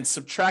 and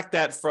subtract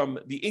that from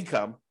the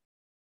income.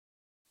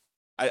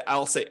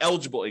 I'll say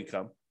eligible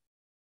income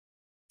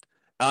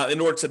in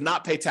order to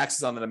not pay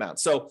taxes on that amount.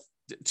 So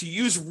to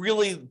use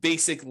really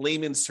basic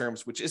layman's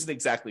terms, which isn't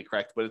exactly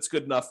correct, but it's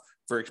good enough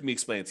for me to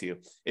explain it to you.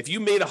 If you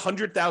made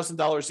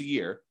 $100,000 a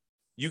year,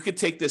 you could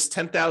take this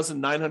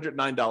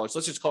 $10,909.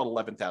 Let's just call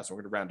it $11,000. We're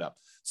going to round up.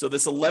 So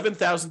this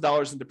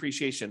 $11,000 in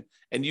depreciation,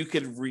 and you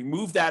could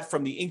remove that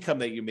from the income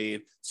that you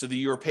made so that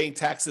you're paying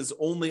taxes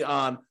only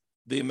on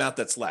the amount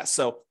that's less.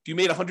 So if you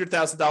made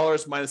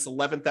 $100,000 minus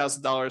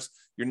 $11,000,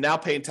 you're now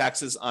paying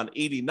taxes on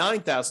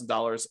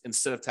 $89,000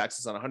 instead of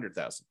taxes on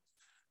 $100,000.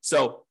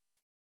 So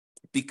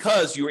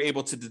because you were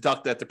able to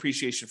deduct that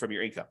depreciation from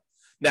your income.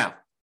 Now,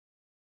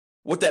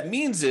 what that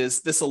means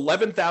is this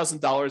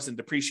 $11,000 in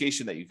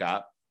depreciation that you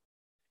got,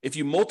 if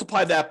you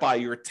multiply that by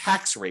your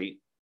tax rate,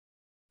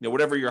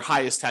 whatever your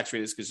highest tax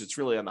rate is, because it's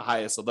really on the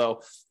highest,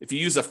 although if you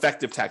use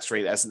effective tax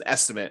rate as an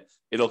estimate,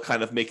 it'll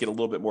kind of make it a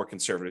little bit more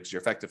conservative because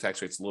your effective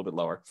tax rate is a little bit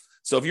lower.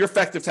 So if your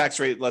effective tax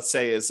rate, let's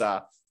say, is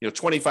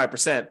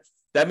 25%,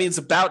 that means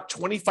about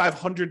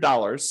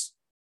 $2,500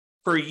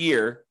 per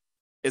year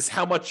is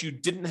how much you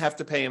didn't have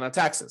to pay in on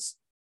taxes,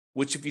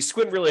 which if you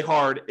squint really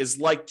hard is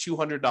like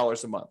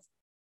 $200 a month.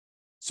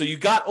 So you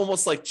got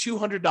almost like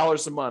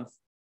 $200 a month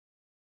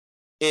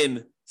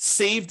in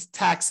saved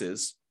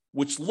taxes,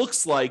 which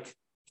looks like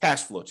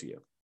cash flow to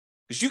you.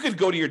 Because you could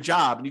go to your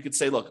job and you could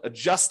say, look,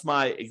 adjust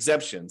my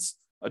exemptions,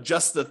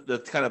 adjust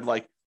the kind of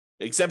like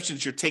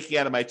exemptions you're taking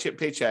out of my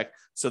paycheck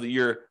so that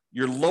you're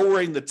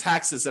lowering the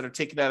taxes that are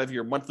taken out of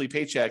your monthly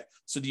paycheck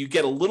so that you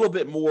get a little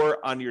bit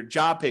more on your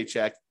job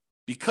paycheck,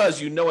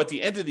 because at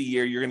the end of the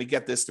year, you're going to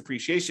get this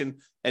depreciation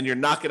and you're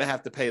not going to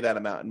have to pay that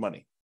amount in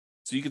money.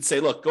 So you could say,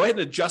 look, go ahead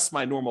and adjust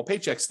my normal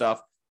paycheck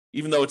stuff,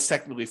 even though it's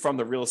technically from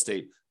the real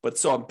estate. But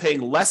so I'm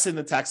paying less in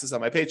the taxes on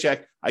my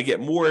paycheck. I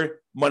get more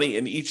money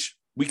in each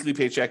weekly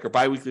paycheck or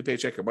biweekly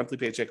paycheck or monthly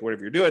paycheck or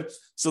whatever you're doing,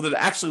 so that it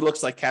actually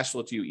looks like cash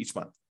flow to you each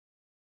month.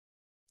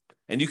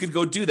 And you could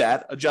go do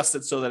that, adjust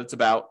it so that it's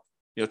about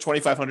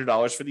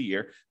 $2,500 for the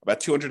year, about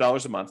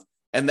 $200 a month.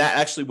 And that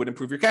actually would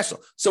improve your cash flow.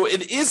 So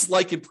it is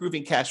like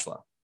improving cash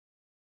flow,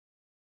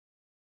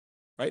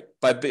 right?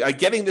 By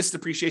getting this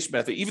depreciation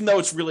benefit, even though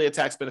it's really a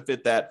tax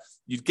benefit that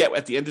you'd get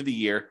at the end of the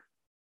year,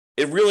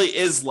 it really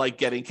is like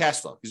getting cash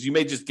flow, because you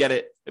may just get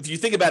it. If you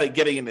think about it,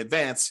 getting in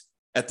advance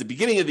at the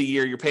beginning of the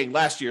year, you're paying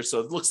last year.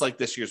 So it looks like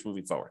this year's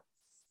moving forward.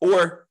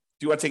 Or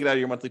if you want to take it out of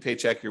your monthly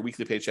paycheck, your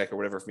weekly paycheck or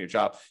whatever from your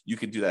job, you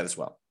can do that as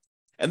well.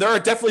 And there are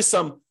definitely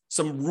some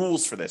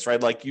rules for this, right?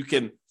 Like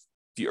if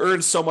you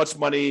earn so much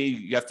money,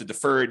 you have to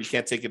defer it. You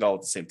can't take it all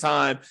at the same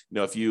time.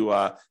 If you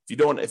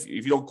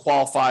don't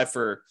qualify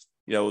for,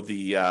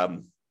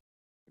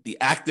 the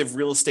active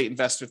real estate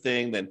investor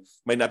thing, then you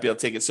might not be able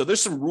to take it. So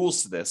there's some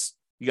rules to this.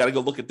 You got to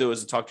go look at those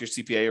and talk to your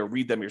CPA or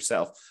read them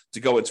yourself to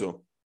go into them.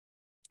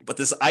 But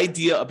this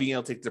idea of being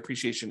able to take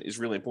depreciation is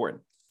really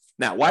important.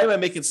 Now, why am I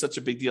making such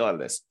a big deal out of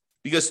this?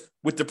 Because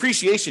with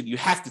depreciation, you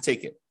have to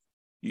take it.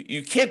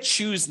 You can't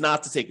choose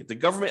not to take it. The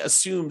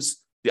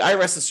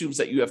IRS assumes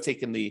that you have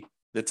taken the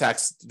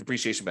tax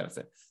depreciation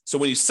benefit. So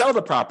when you sell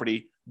the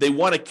property, they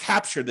want to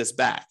capture this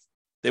back.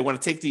 They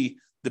want to take the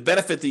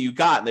benefit that you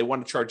got and they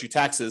want to charge you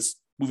taxes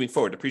moving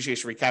forward,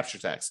 depreciation recapture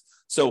tax.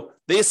 So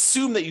they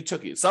assume that you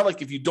took it. It's not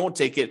like if you don't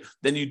take it,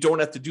 then you don't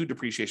have to do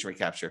depreciation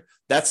recapture.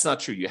 That's not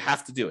true. You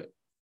have to do it.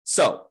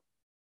 So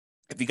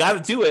if you got to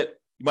do it,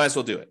 you might as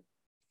well do it.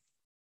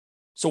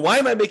 So why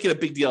am I making a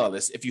big deal out of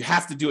this if you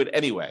have to do it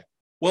anyway?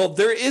 Well,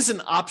 there is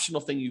an optional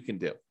thing you can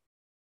do.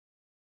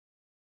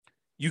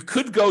 You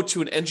could go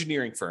to an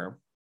engineering firm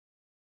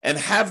and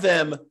have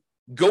them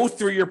go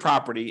through your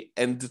property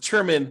and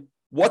determine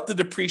what the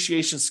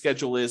depreciation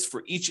schedule is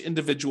for each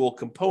individual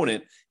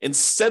component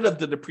instead of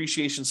the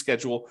depreciation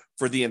schedule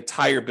for the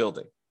entire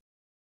building.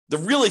 The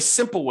really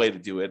simple way to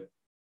do it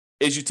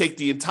is you take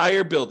the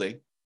entire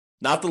building,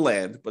 not the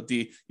land, but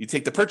you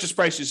take the purchase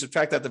price, you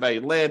subtract out the value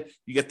of the land,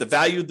 you get the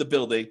value of the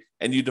building,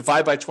 and you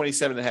divide by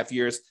 27 and a half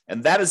years,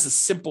 and that is a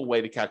simple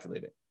way to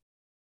calculate it.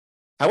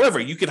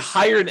 However, you could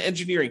hire an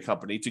engineering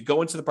company to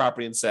go into the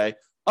property and say,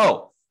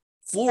 oh,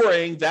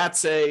 flooring,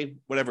 that's a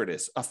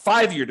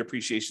 5-year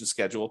depreciation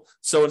schedule.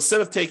 So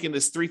instead of taking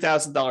this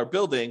 $3,000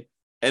 building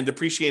and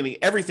depreciating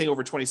everything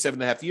over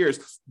 27 and a half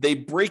years, they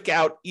break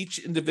out each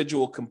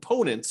individual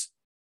component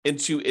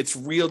into its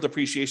real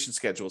depreciation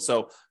schedule.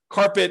 So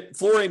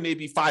flooring may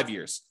be 5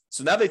 years.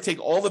 So now they take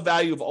all the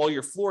value of all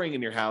your flooring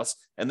in your house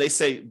and they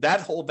say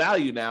that whole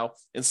value now,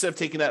 instead of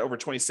taking that over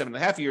 27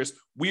 and a half years,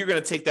 we are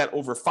going to take that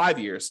over 5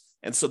 years.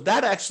 And so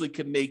that actually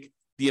can make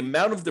the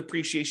amount of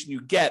depreciation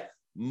you get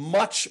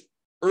much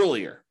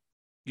earlier.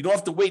 You don't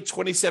have to wait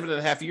 27 and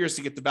a half years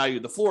to get the value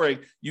of the flooring.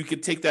 You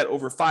can take that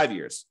over 5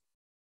 years,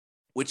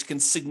 which can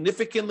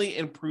significantly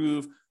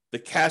improve the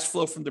cash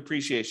flow from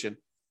depreciation,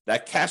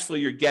 that cash flow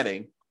you're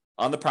getting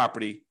on the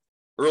property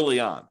early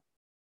on.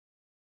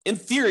 In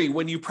theory,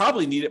 when you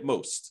probably need it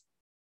most.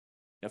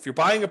 Now, if you're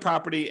buying a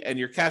property and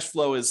your cash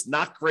flow is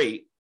not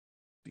great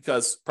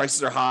because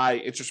prices are high,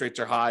 interest rates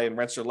are high, and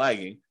rents are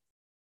lagging,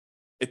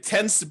 it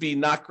tends to be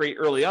not great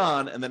early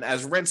on. And then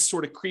as rents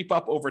sort of creep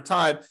up over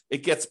time,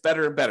 it gets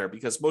better and better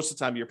because most of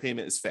the time your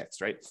payment is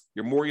fixed, right?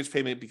 Your mortgage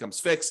payment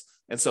becomes fixed.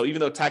 And so even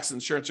though tax and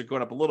insurance are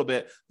going up a little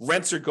bit,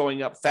 rents are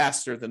going up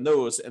faster than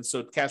those. And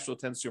so cash flow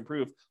tends to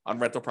improve on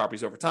rental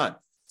properties over time.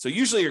 So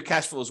usually your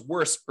cash flow is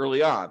worse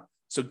early on.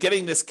 So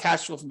getting this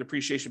cash flow from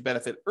depreciation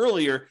benefit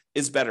earlier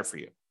is better for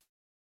you.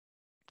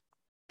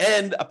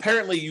 And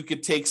apparently you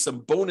could take some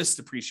bonus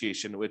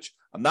depreciation, which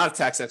I'm not a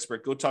tax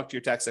expert. Go talk to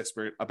your tax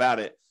expert about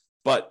it.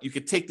 But you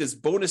could take this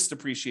bonus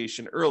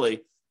depreciation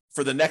early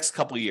for the next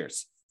couple of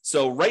years.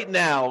 So right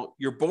now,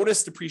 your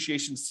bonus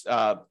depreciation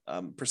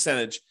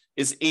percentage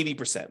is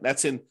 80%.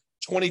 That's in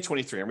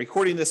 2023. I'm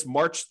recording this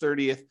March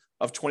 30th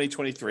of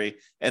 2023.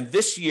 And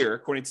this year,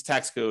 according to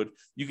tax code,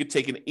 you could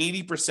take an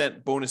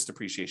 80% bonus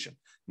depreciation.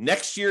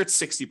 Next year, it's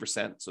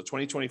 60%. So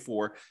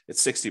 2024,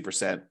 it's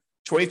 60%.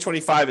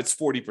 2025, it's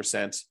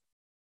 40%.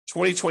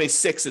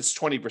 2026, it's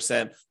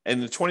 20%.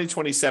 And in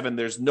 2027,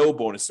 there's no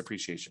bonus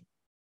depreciation.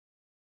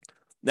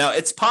 Now,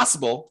 it's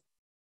possible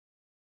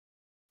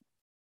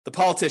the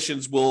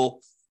politicians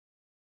will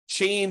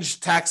change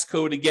tax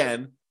code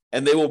again,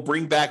 and they will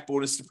bring back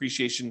bonus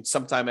depreciation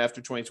sometime after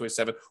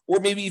 2027, or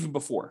maybe even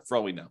before, for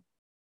all we know,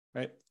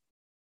 right?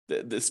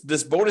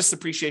 This bonus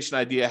depreciation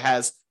idea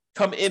has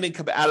come in and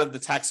come out of the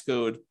tax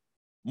code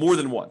more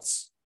than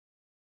once.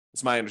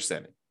 It's my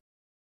understanding.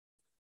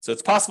 So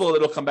it's possible that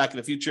it'll come back in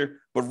the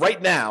future, but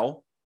right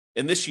now,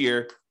 in this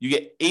year, you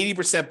get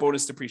 80%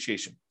 bonus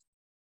depreciation.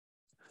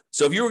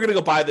 So if you were going to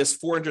go buy this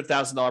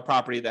 $400,000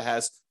 property that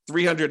has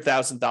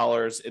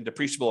 $300,000 in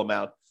depreciable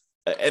amount,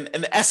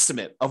 an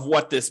estimate of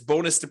what this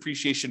bonus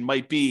depreciation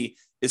might be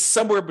is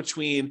somewhere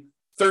between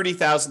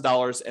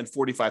 $30,000 and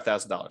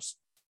 $45,000.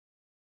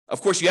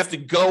 Of course, you have to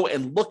go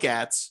and look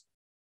at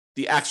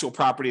the actual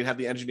property and have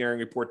the engineering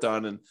report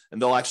done, and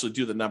they'll actually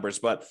do the numbers.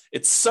 But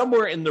it's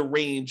somewhere in the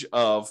range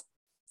of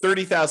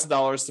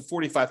 $30,000 to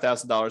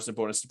 $45,000 in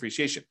bonus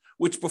depreciation,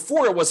 which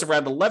before it was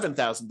around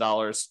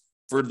 $11,000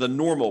 for the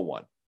normal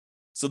one.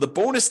 So the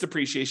bonus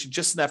depreciation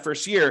just in that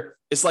first year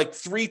is like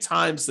 3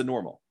 times the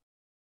normal.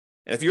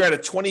 And if you're at a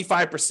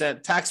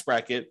 25% tax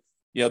bracket,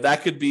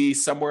 that could be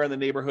somewhere in the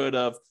neighborhood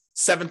of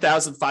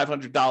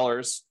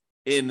 $7,500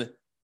 in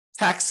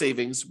tax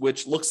savings,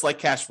 which looks like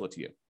cash flow to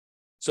you.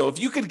 So if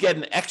you could get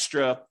an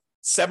extra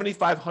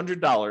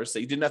 $7,500 that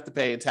you didn't have to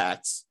pay in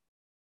tax,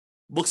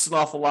 looks an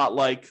awful lot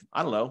like,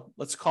 I don't know,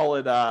 let's call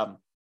it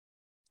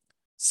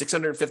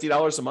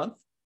 $650 a month.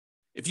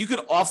 If you could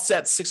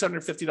offset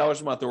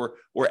 $650 a month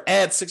or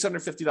add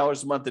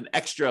 $650 a month in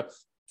extra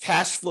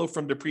cash flow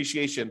from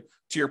depreciation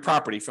to your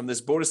property from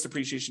this bonus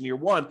depreciation year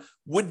one,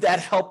 would that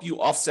help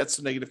you offset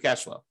some negative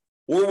cash flow?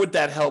 Or would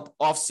that help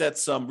offset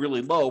some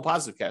really low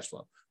positive cash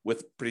flow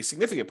with pretty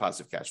significant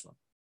positive cash flow?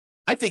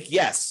 I think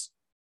yes.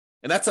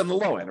 And that's on the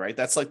low end, right?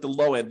 That's like the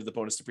low end of the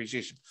bonus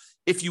depreciation.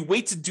 If you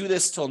wait to do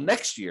this till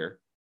next year,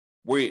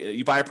 where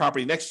you buy a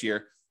property next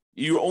year,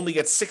 you only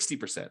get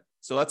 60%.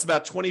 So that's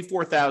about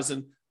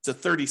 $24,000 to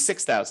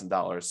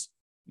 $36,000.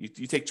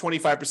 You take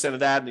 25% of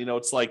that, and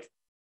it's like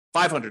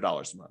 $500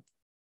 a month.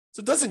 So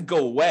it doesn't go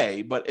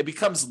away, but it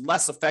becomes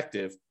less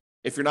effective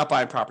if you're not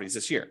buying properties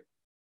this year.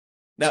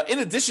 Now, in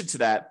addition to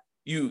that,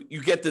 you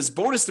get this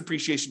bonus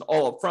depreciation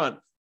all up front,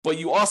 but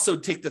you also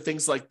take the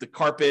things like the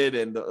carpet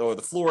or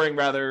the flooring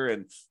rather,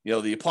 and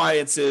the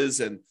appliances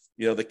and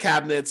the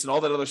cabinets and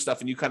all that other stuff,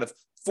 and you kind of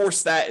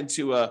force that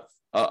into a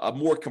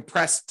more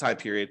compressed time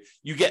period.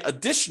 You get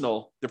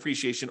additional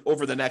depreciation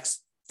over the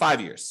next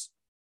 5 years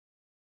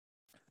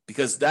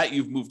because that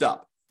you've moved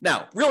up.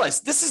 Now,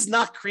 realize this is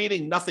not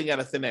creating nothing out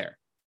of thin air.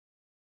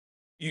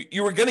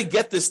 You were going to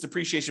get this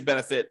depreciation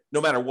benefit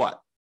no matter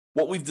what.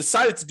 What we've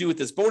decided to do with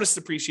this bonus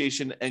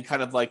depreciation and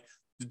kind of like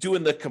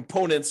doing the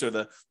components or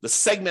the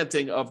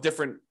segmenting of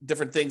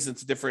different things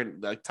into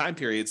different time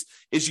periods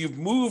is you've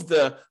moved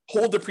the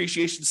whole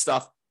depreciation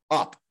stuff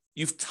up.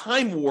 You've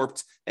time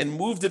warped and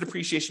moved the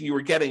depreciation you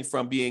were getting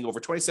from being over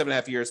 27 and a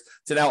half years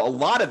to now a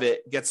lot of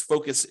it gets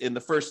focused in the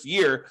first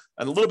year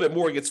and a little bit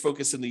more gets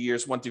focused in the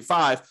years 1 through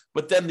 5.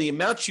 But then the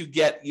amount you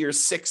get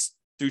years 6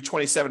 through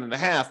 27 and a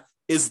half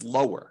is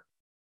lower.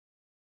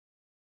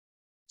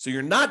 So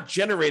you're not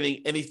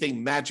generating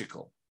anything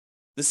magical.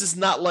 This is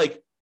not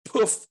like,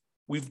 poof,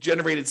 we've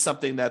generated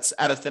something that's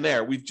out of thin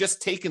air. We've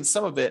just taken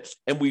some of it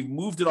and we've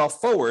moved it all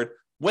forward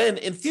when,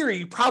 in theory,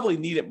 you probably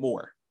need it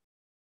more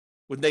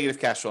with negative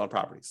cash flow on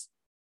properties.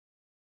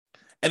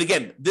 And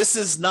again, this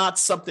is not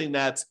something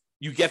that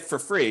you get for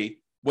free.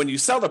 When you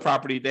sell the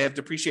property, they have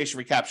depreciation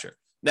recapture.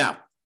 Now,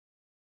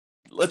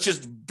 let's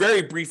just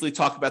very briefly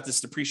talk about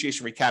this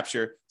depreciation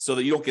recapture so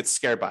that you don't get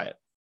scared by it.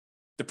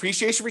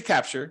 Depreciation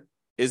recapture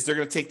is they're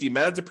going to take the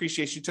amount of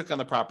depreciation you took on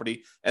the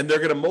property and they're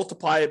going to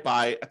multiply it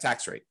by a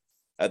tax rate.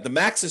 The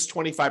max is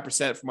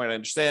 25% from what I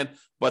understand,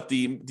 but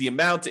the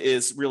amount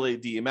is really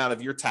the amount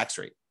of your tax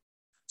rate.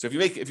 So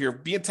if you're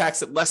being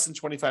taxed at less than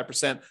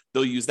 25%,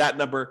 they'll use that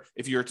number.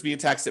 If you're being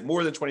taxed at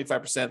more than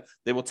 25%,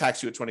 they will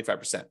tax you at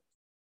 25%.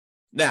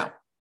 Now,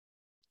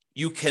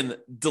 you can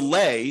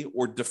delay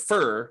or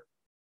defer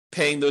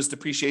paying those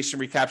depreciation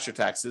recapture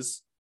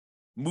taxes,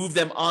 move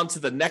them onto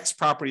the next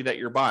property that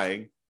you're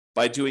buying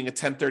by doing a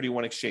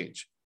 1031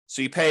 exchange.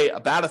 So you pay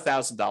about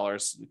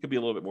 $1,000. It could be a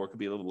little bit more, it could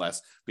be a little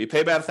less, but you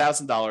pay about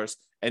 $1,000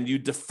 and you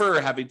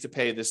defer having to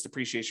pay this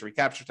depreciation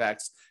recapture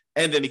tax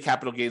and any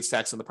capital gains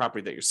tax on the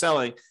property that you're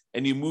selling,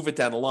 and you move it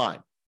down the line.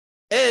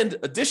 And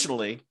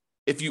additionally,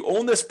 if you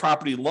own this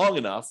property long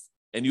enough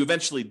and you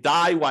eventually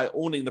die while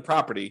owning the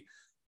property,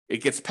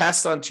 it gets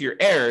passed on to your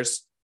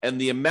heirs, and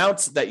the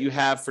amounts that you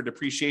have for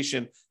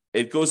depreciation,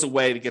 it goes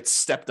away and it gets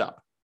stepped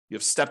up. You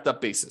have stepped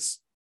up basis.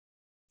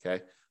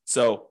 Okay.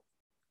 So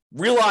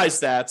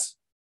realize that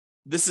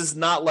this is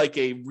not like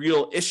a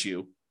real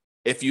issue.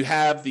 If you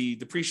have the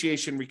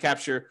depreciation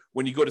recapture,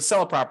 when you go to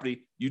sell a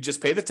property, you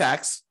just pay the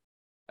tax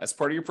as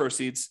part of your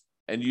proceeds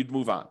and you'd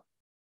move on.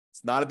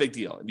 It's not a big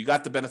deal. And you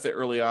got the benefit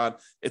early on.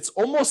 It's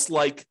almost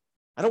like,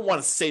 I don't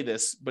want to say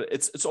this, but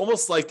it's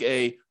almost like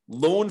a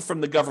loan from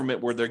the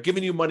government where they're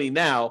giving you money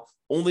now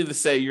only to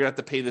say you're going to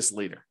have to pay this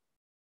later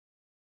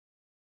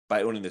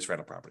by owning this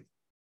rental property.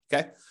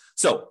 Okay.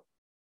 So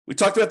we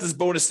talked about this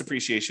bonus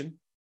depreciation.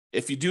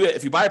 If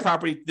you buy a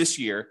property this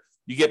year,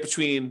 you get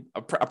between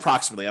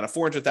approximately on a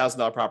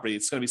 $400,000 property,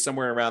 it's going to be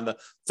somewhere around the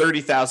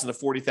 $30,000 to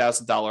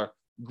 $40,000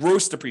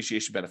 gross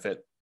depreciation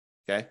benefit.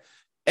 Okay.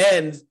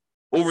 And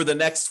over the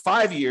next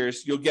 5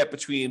 years, you'll get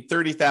between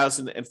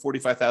 $30,000 and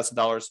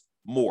 $45,000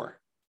 more.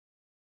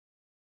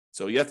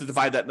 So you have to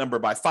divide that number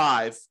by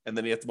 5, and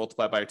then you have to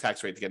multiply by your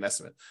tax rate to get an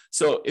estimate.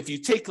 So if you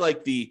take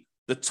like the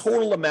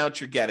total amount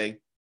you're getting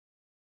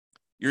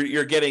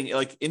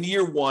like in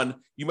year one,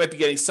 you might be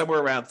getting somewhere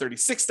around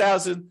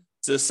 $36,000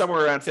 to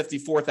somewhere around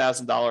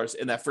 $54,000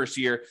 in that first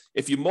year.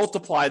 If you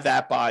multiply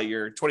that by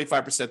your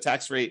 25%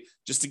 tax rate,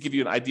 just to give you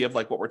an idea of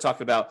like what we're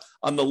talking about,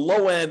 on the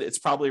low end, it's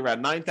probably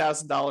around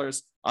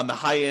 $9,000. On the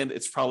high end,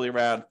 it's probably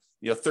around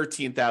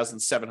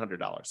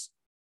 $13,700.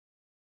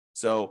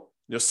 So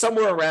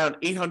somewhere around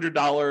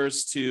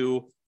 $800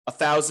 to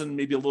 $1,000,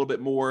 maybe a little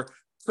bit more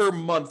per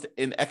month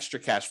in extra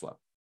cash flow.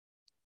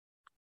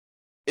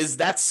 Is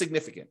that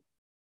significant?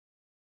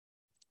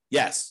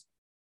 Yes,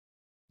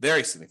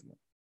 very significant.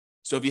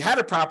 So if you had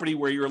a property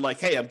where you're like,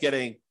 hey, I'm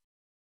getting,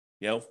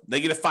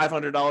 negative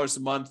 $500 a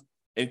month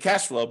in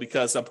cash flow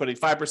because I'm putting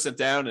 5%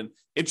 down and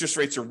interest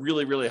rates are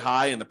really, really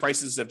high and the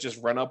prices have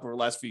just run up over the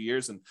last few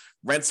years and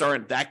rents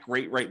aren't that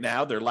great right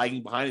now. They're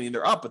lagging behind. I mean,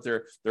 they're up, but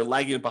they're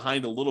lagging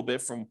behind a little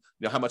bit from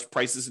how much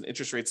prices and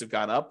interest rates have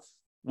gone up.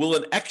 Will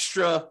an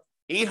extra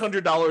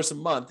 $800 a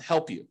month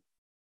help you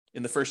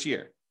in the first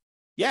year?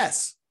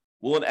 Yes.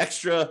 Will an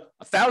extra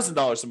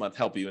 $1,000 a month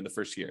help you in the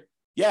first year?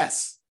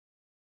 Yes.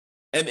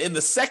 And in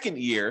the second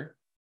year,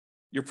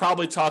 you're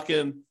probably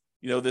talking,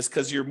 this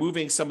because you're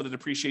moving some of the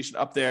depreciation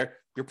up there.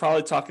 You're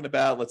probably talking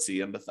about, let's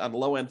see, on the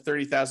low end,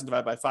 30,000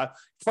 divided by 5.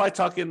 You're probably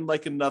talking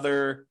like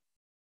another,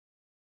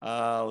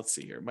 let's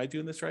see here. Am I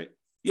doing this right?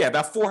 Yeah,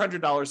 about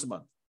 $400 a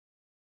month.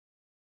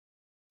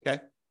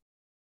 Okay.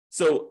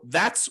 So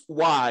that's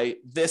why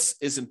this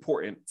is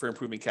important for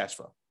improving cash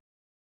flow.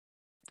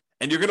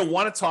 And you're going to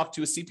want to talk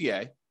to a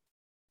CPA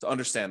to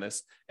understand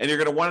this. And you're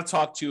going to want to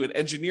talk to an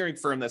engineering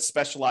firm that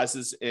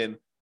specializes in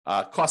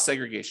cost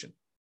segregation.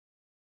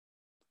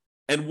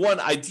 And one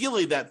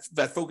ideally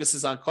that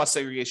focuses on cost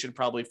segregation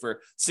probably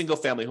for single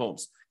family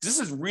homes. This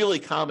is really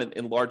common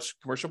in large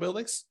commercial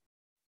buildings,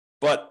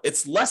 but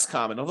it's less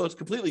common, although it's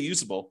completely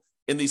usable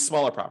in these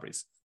smaller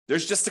properties.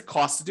 There's just a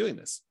cost to doing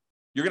this.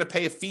 You're going to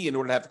pay a fee in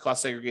order to have the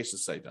cost segregation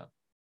study done,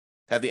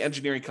 to have the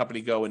engineering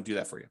company go and do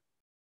that for you.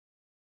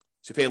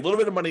 So you pay a little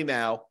bit of money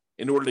now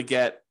in order to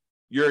get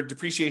your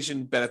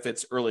depreciation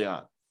benefits early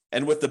on.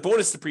 And with the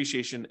bonus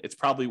depreciation, it's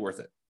probably worth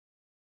it.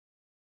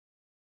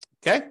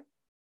 Okay?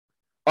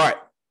 All right.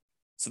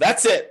 So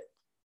that's it.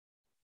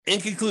 In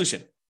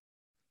conclusion,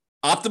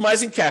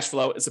 optimizing cash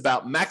flow is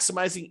about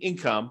maximizing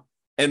income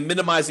and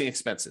minimizing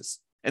expenses.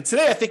 And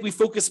today, I think we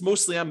focus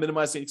mostly on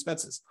minimizing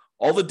expenses,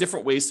 all the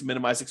different ways to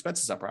minimize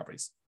expenses on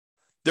properties.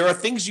 There are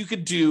things you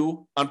could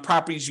do on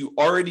properties you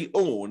already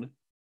own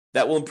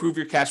that will improve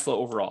your cash flow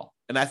overall.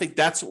 And I think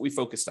that's what we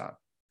focused on.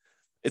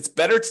 It's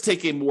better to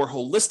take a more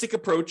holistic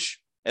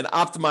approach and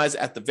optimize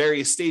at the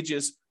various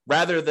stages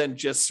rather than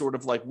just sort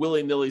of like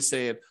willy-nilly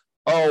saying,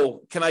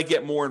 oh, can I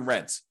get more in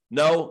rent?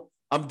 No,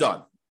 I'm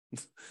done.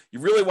 You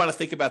really want to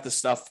think about this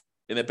stuff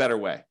in a better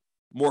way,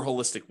 more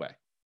holistic way.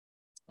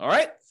 All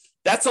right.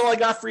 That's all I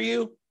got for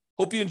you.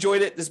 Hope you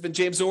enjoyed it. This has been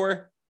James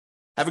Orr.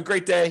 Have a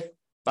great day.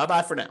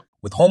 Bye-bye for now.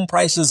 With home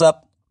prices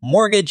up,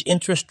 mortgage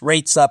interest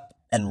rates up,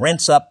 and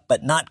rents up,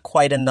 but not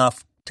quite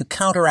enough to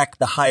counteract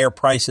the higher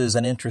prices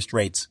and interest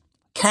rates,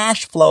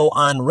 cash flow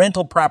on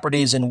rental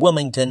properties in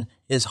Wilmington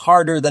is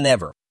harder than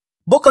ever.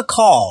 Book a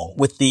call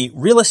with the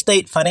Real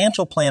Estate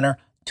Financial Planner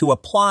to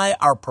apply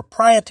our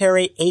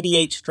proprietary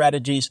 88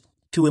 strategies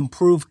to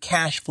improve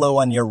cash flow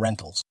on your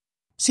rentals.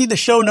 See the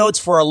show notes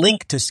for a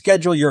link to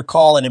schedule your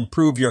call and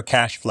improve your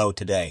cash flow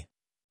today.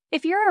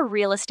 If you're a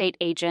real estate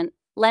agent,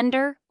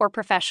 lender, or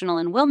professional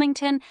in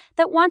Wilmington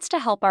that wants to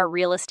help our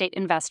real estate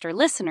investor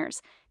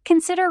listeners,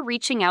 consider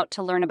reaching out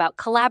to learn about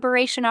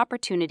collaboration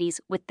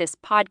opportunities with this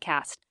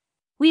podcast.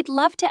 We'd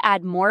love to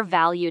add more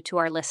value to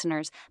our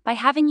listeners by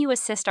having you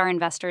assist our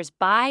investors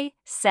buy,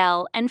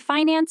 sell, and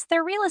finance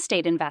their real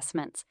estate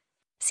investments.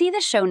 See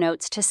the show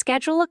notes to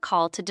schedule a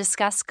call to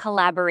discuss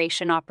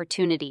collaboration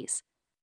opportunities.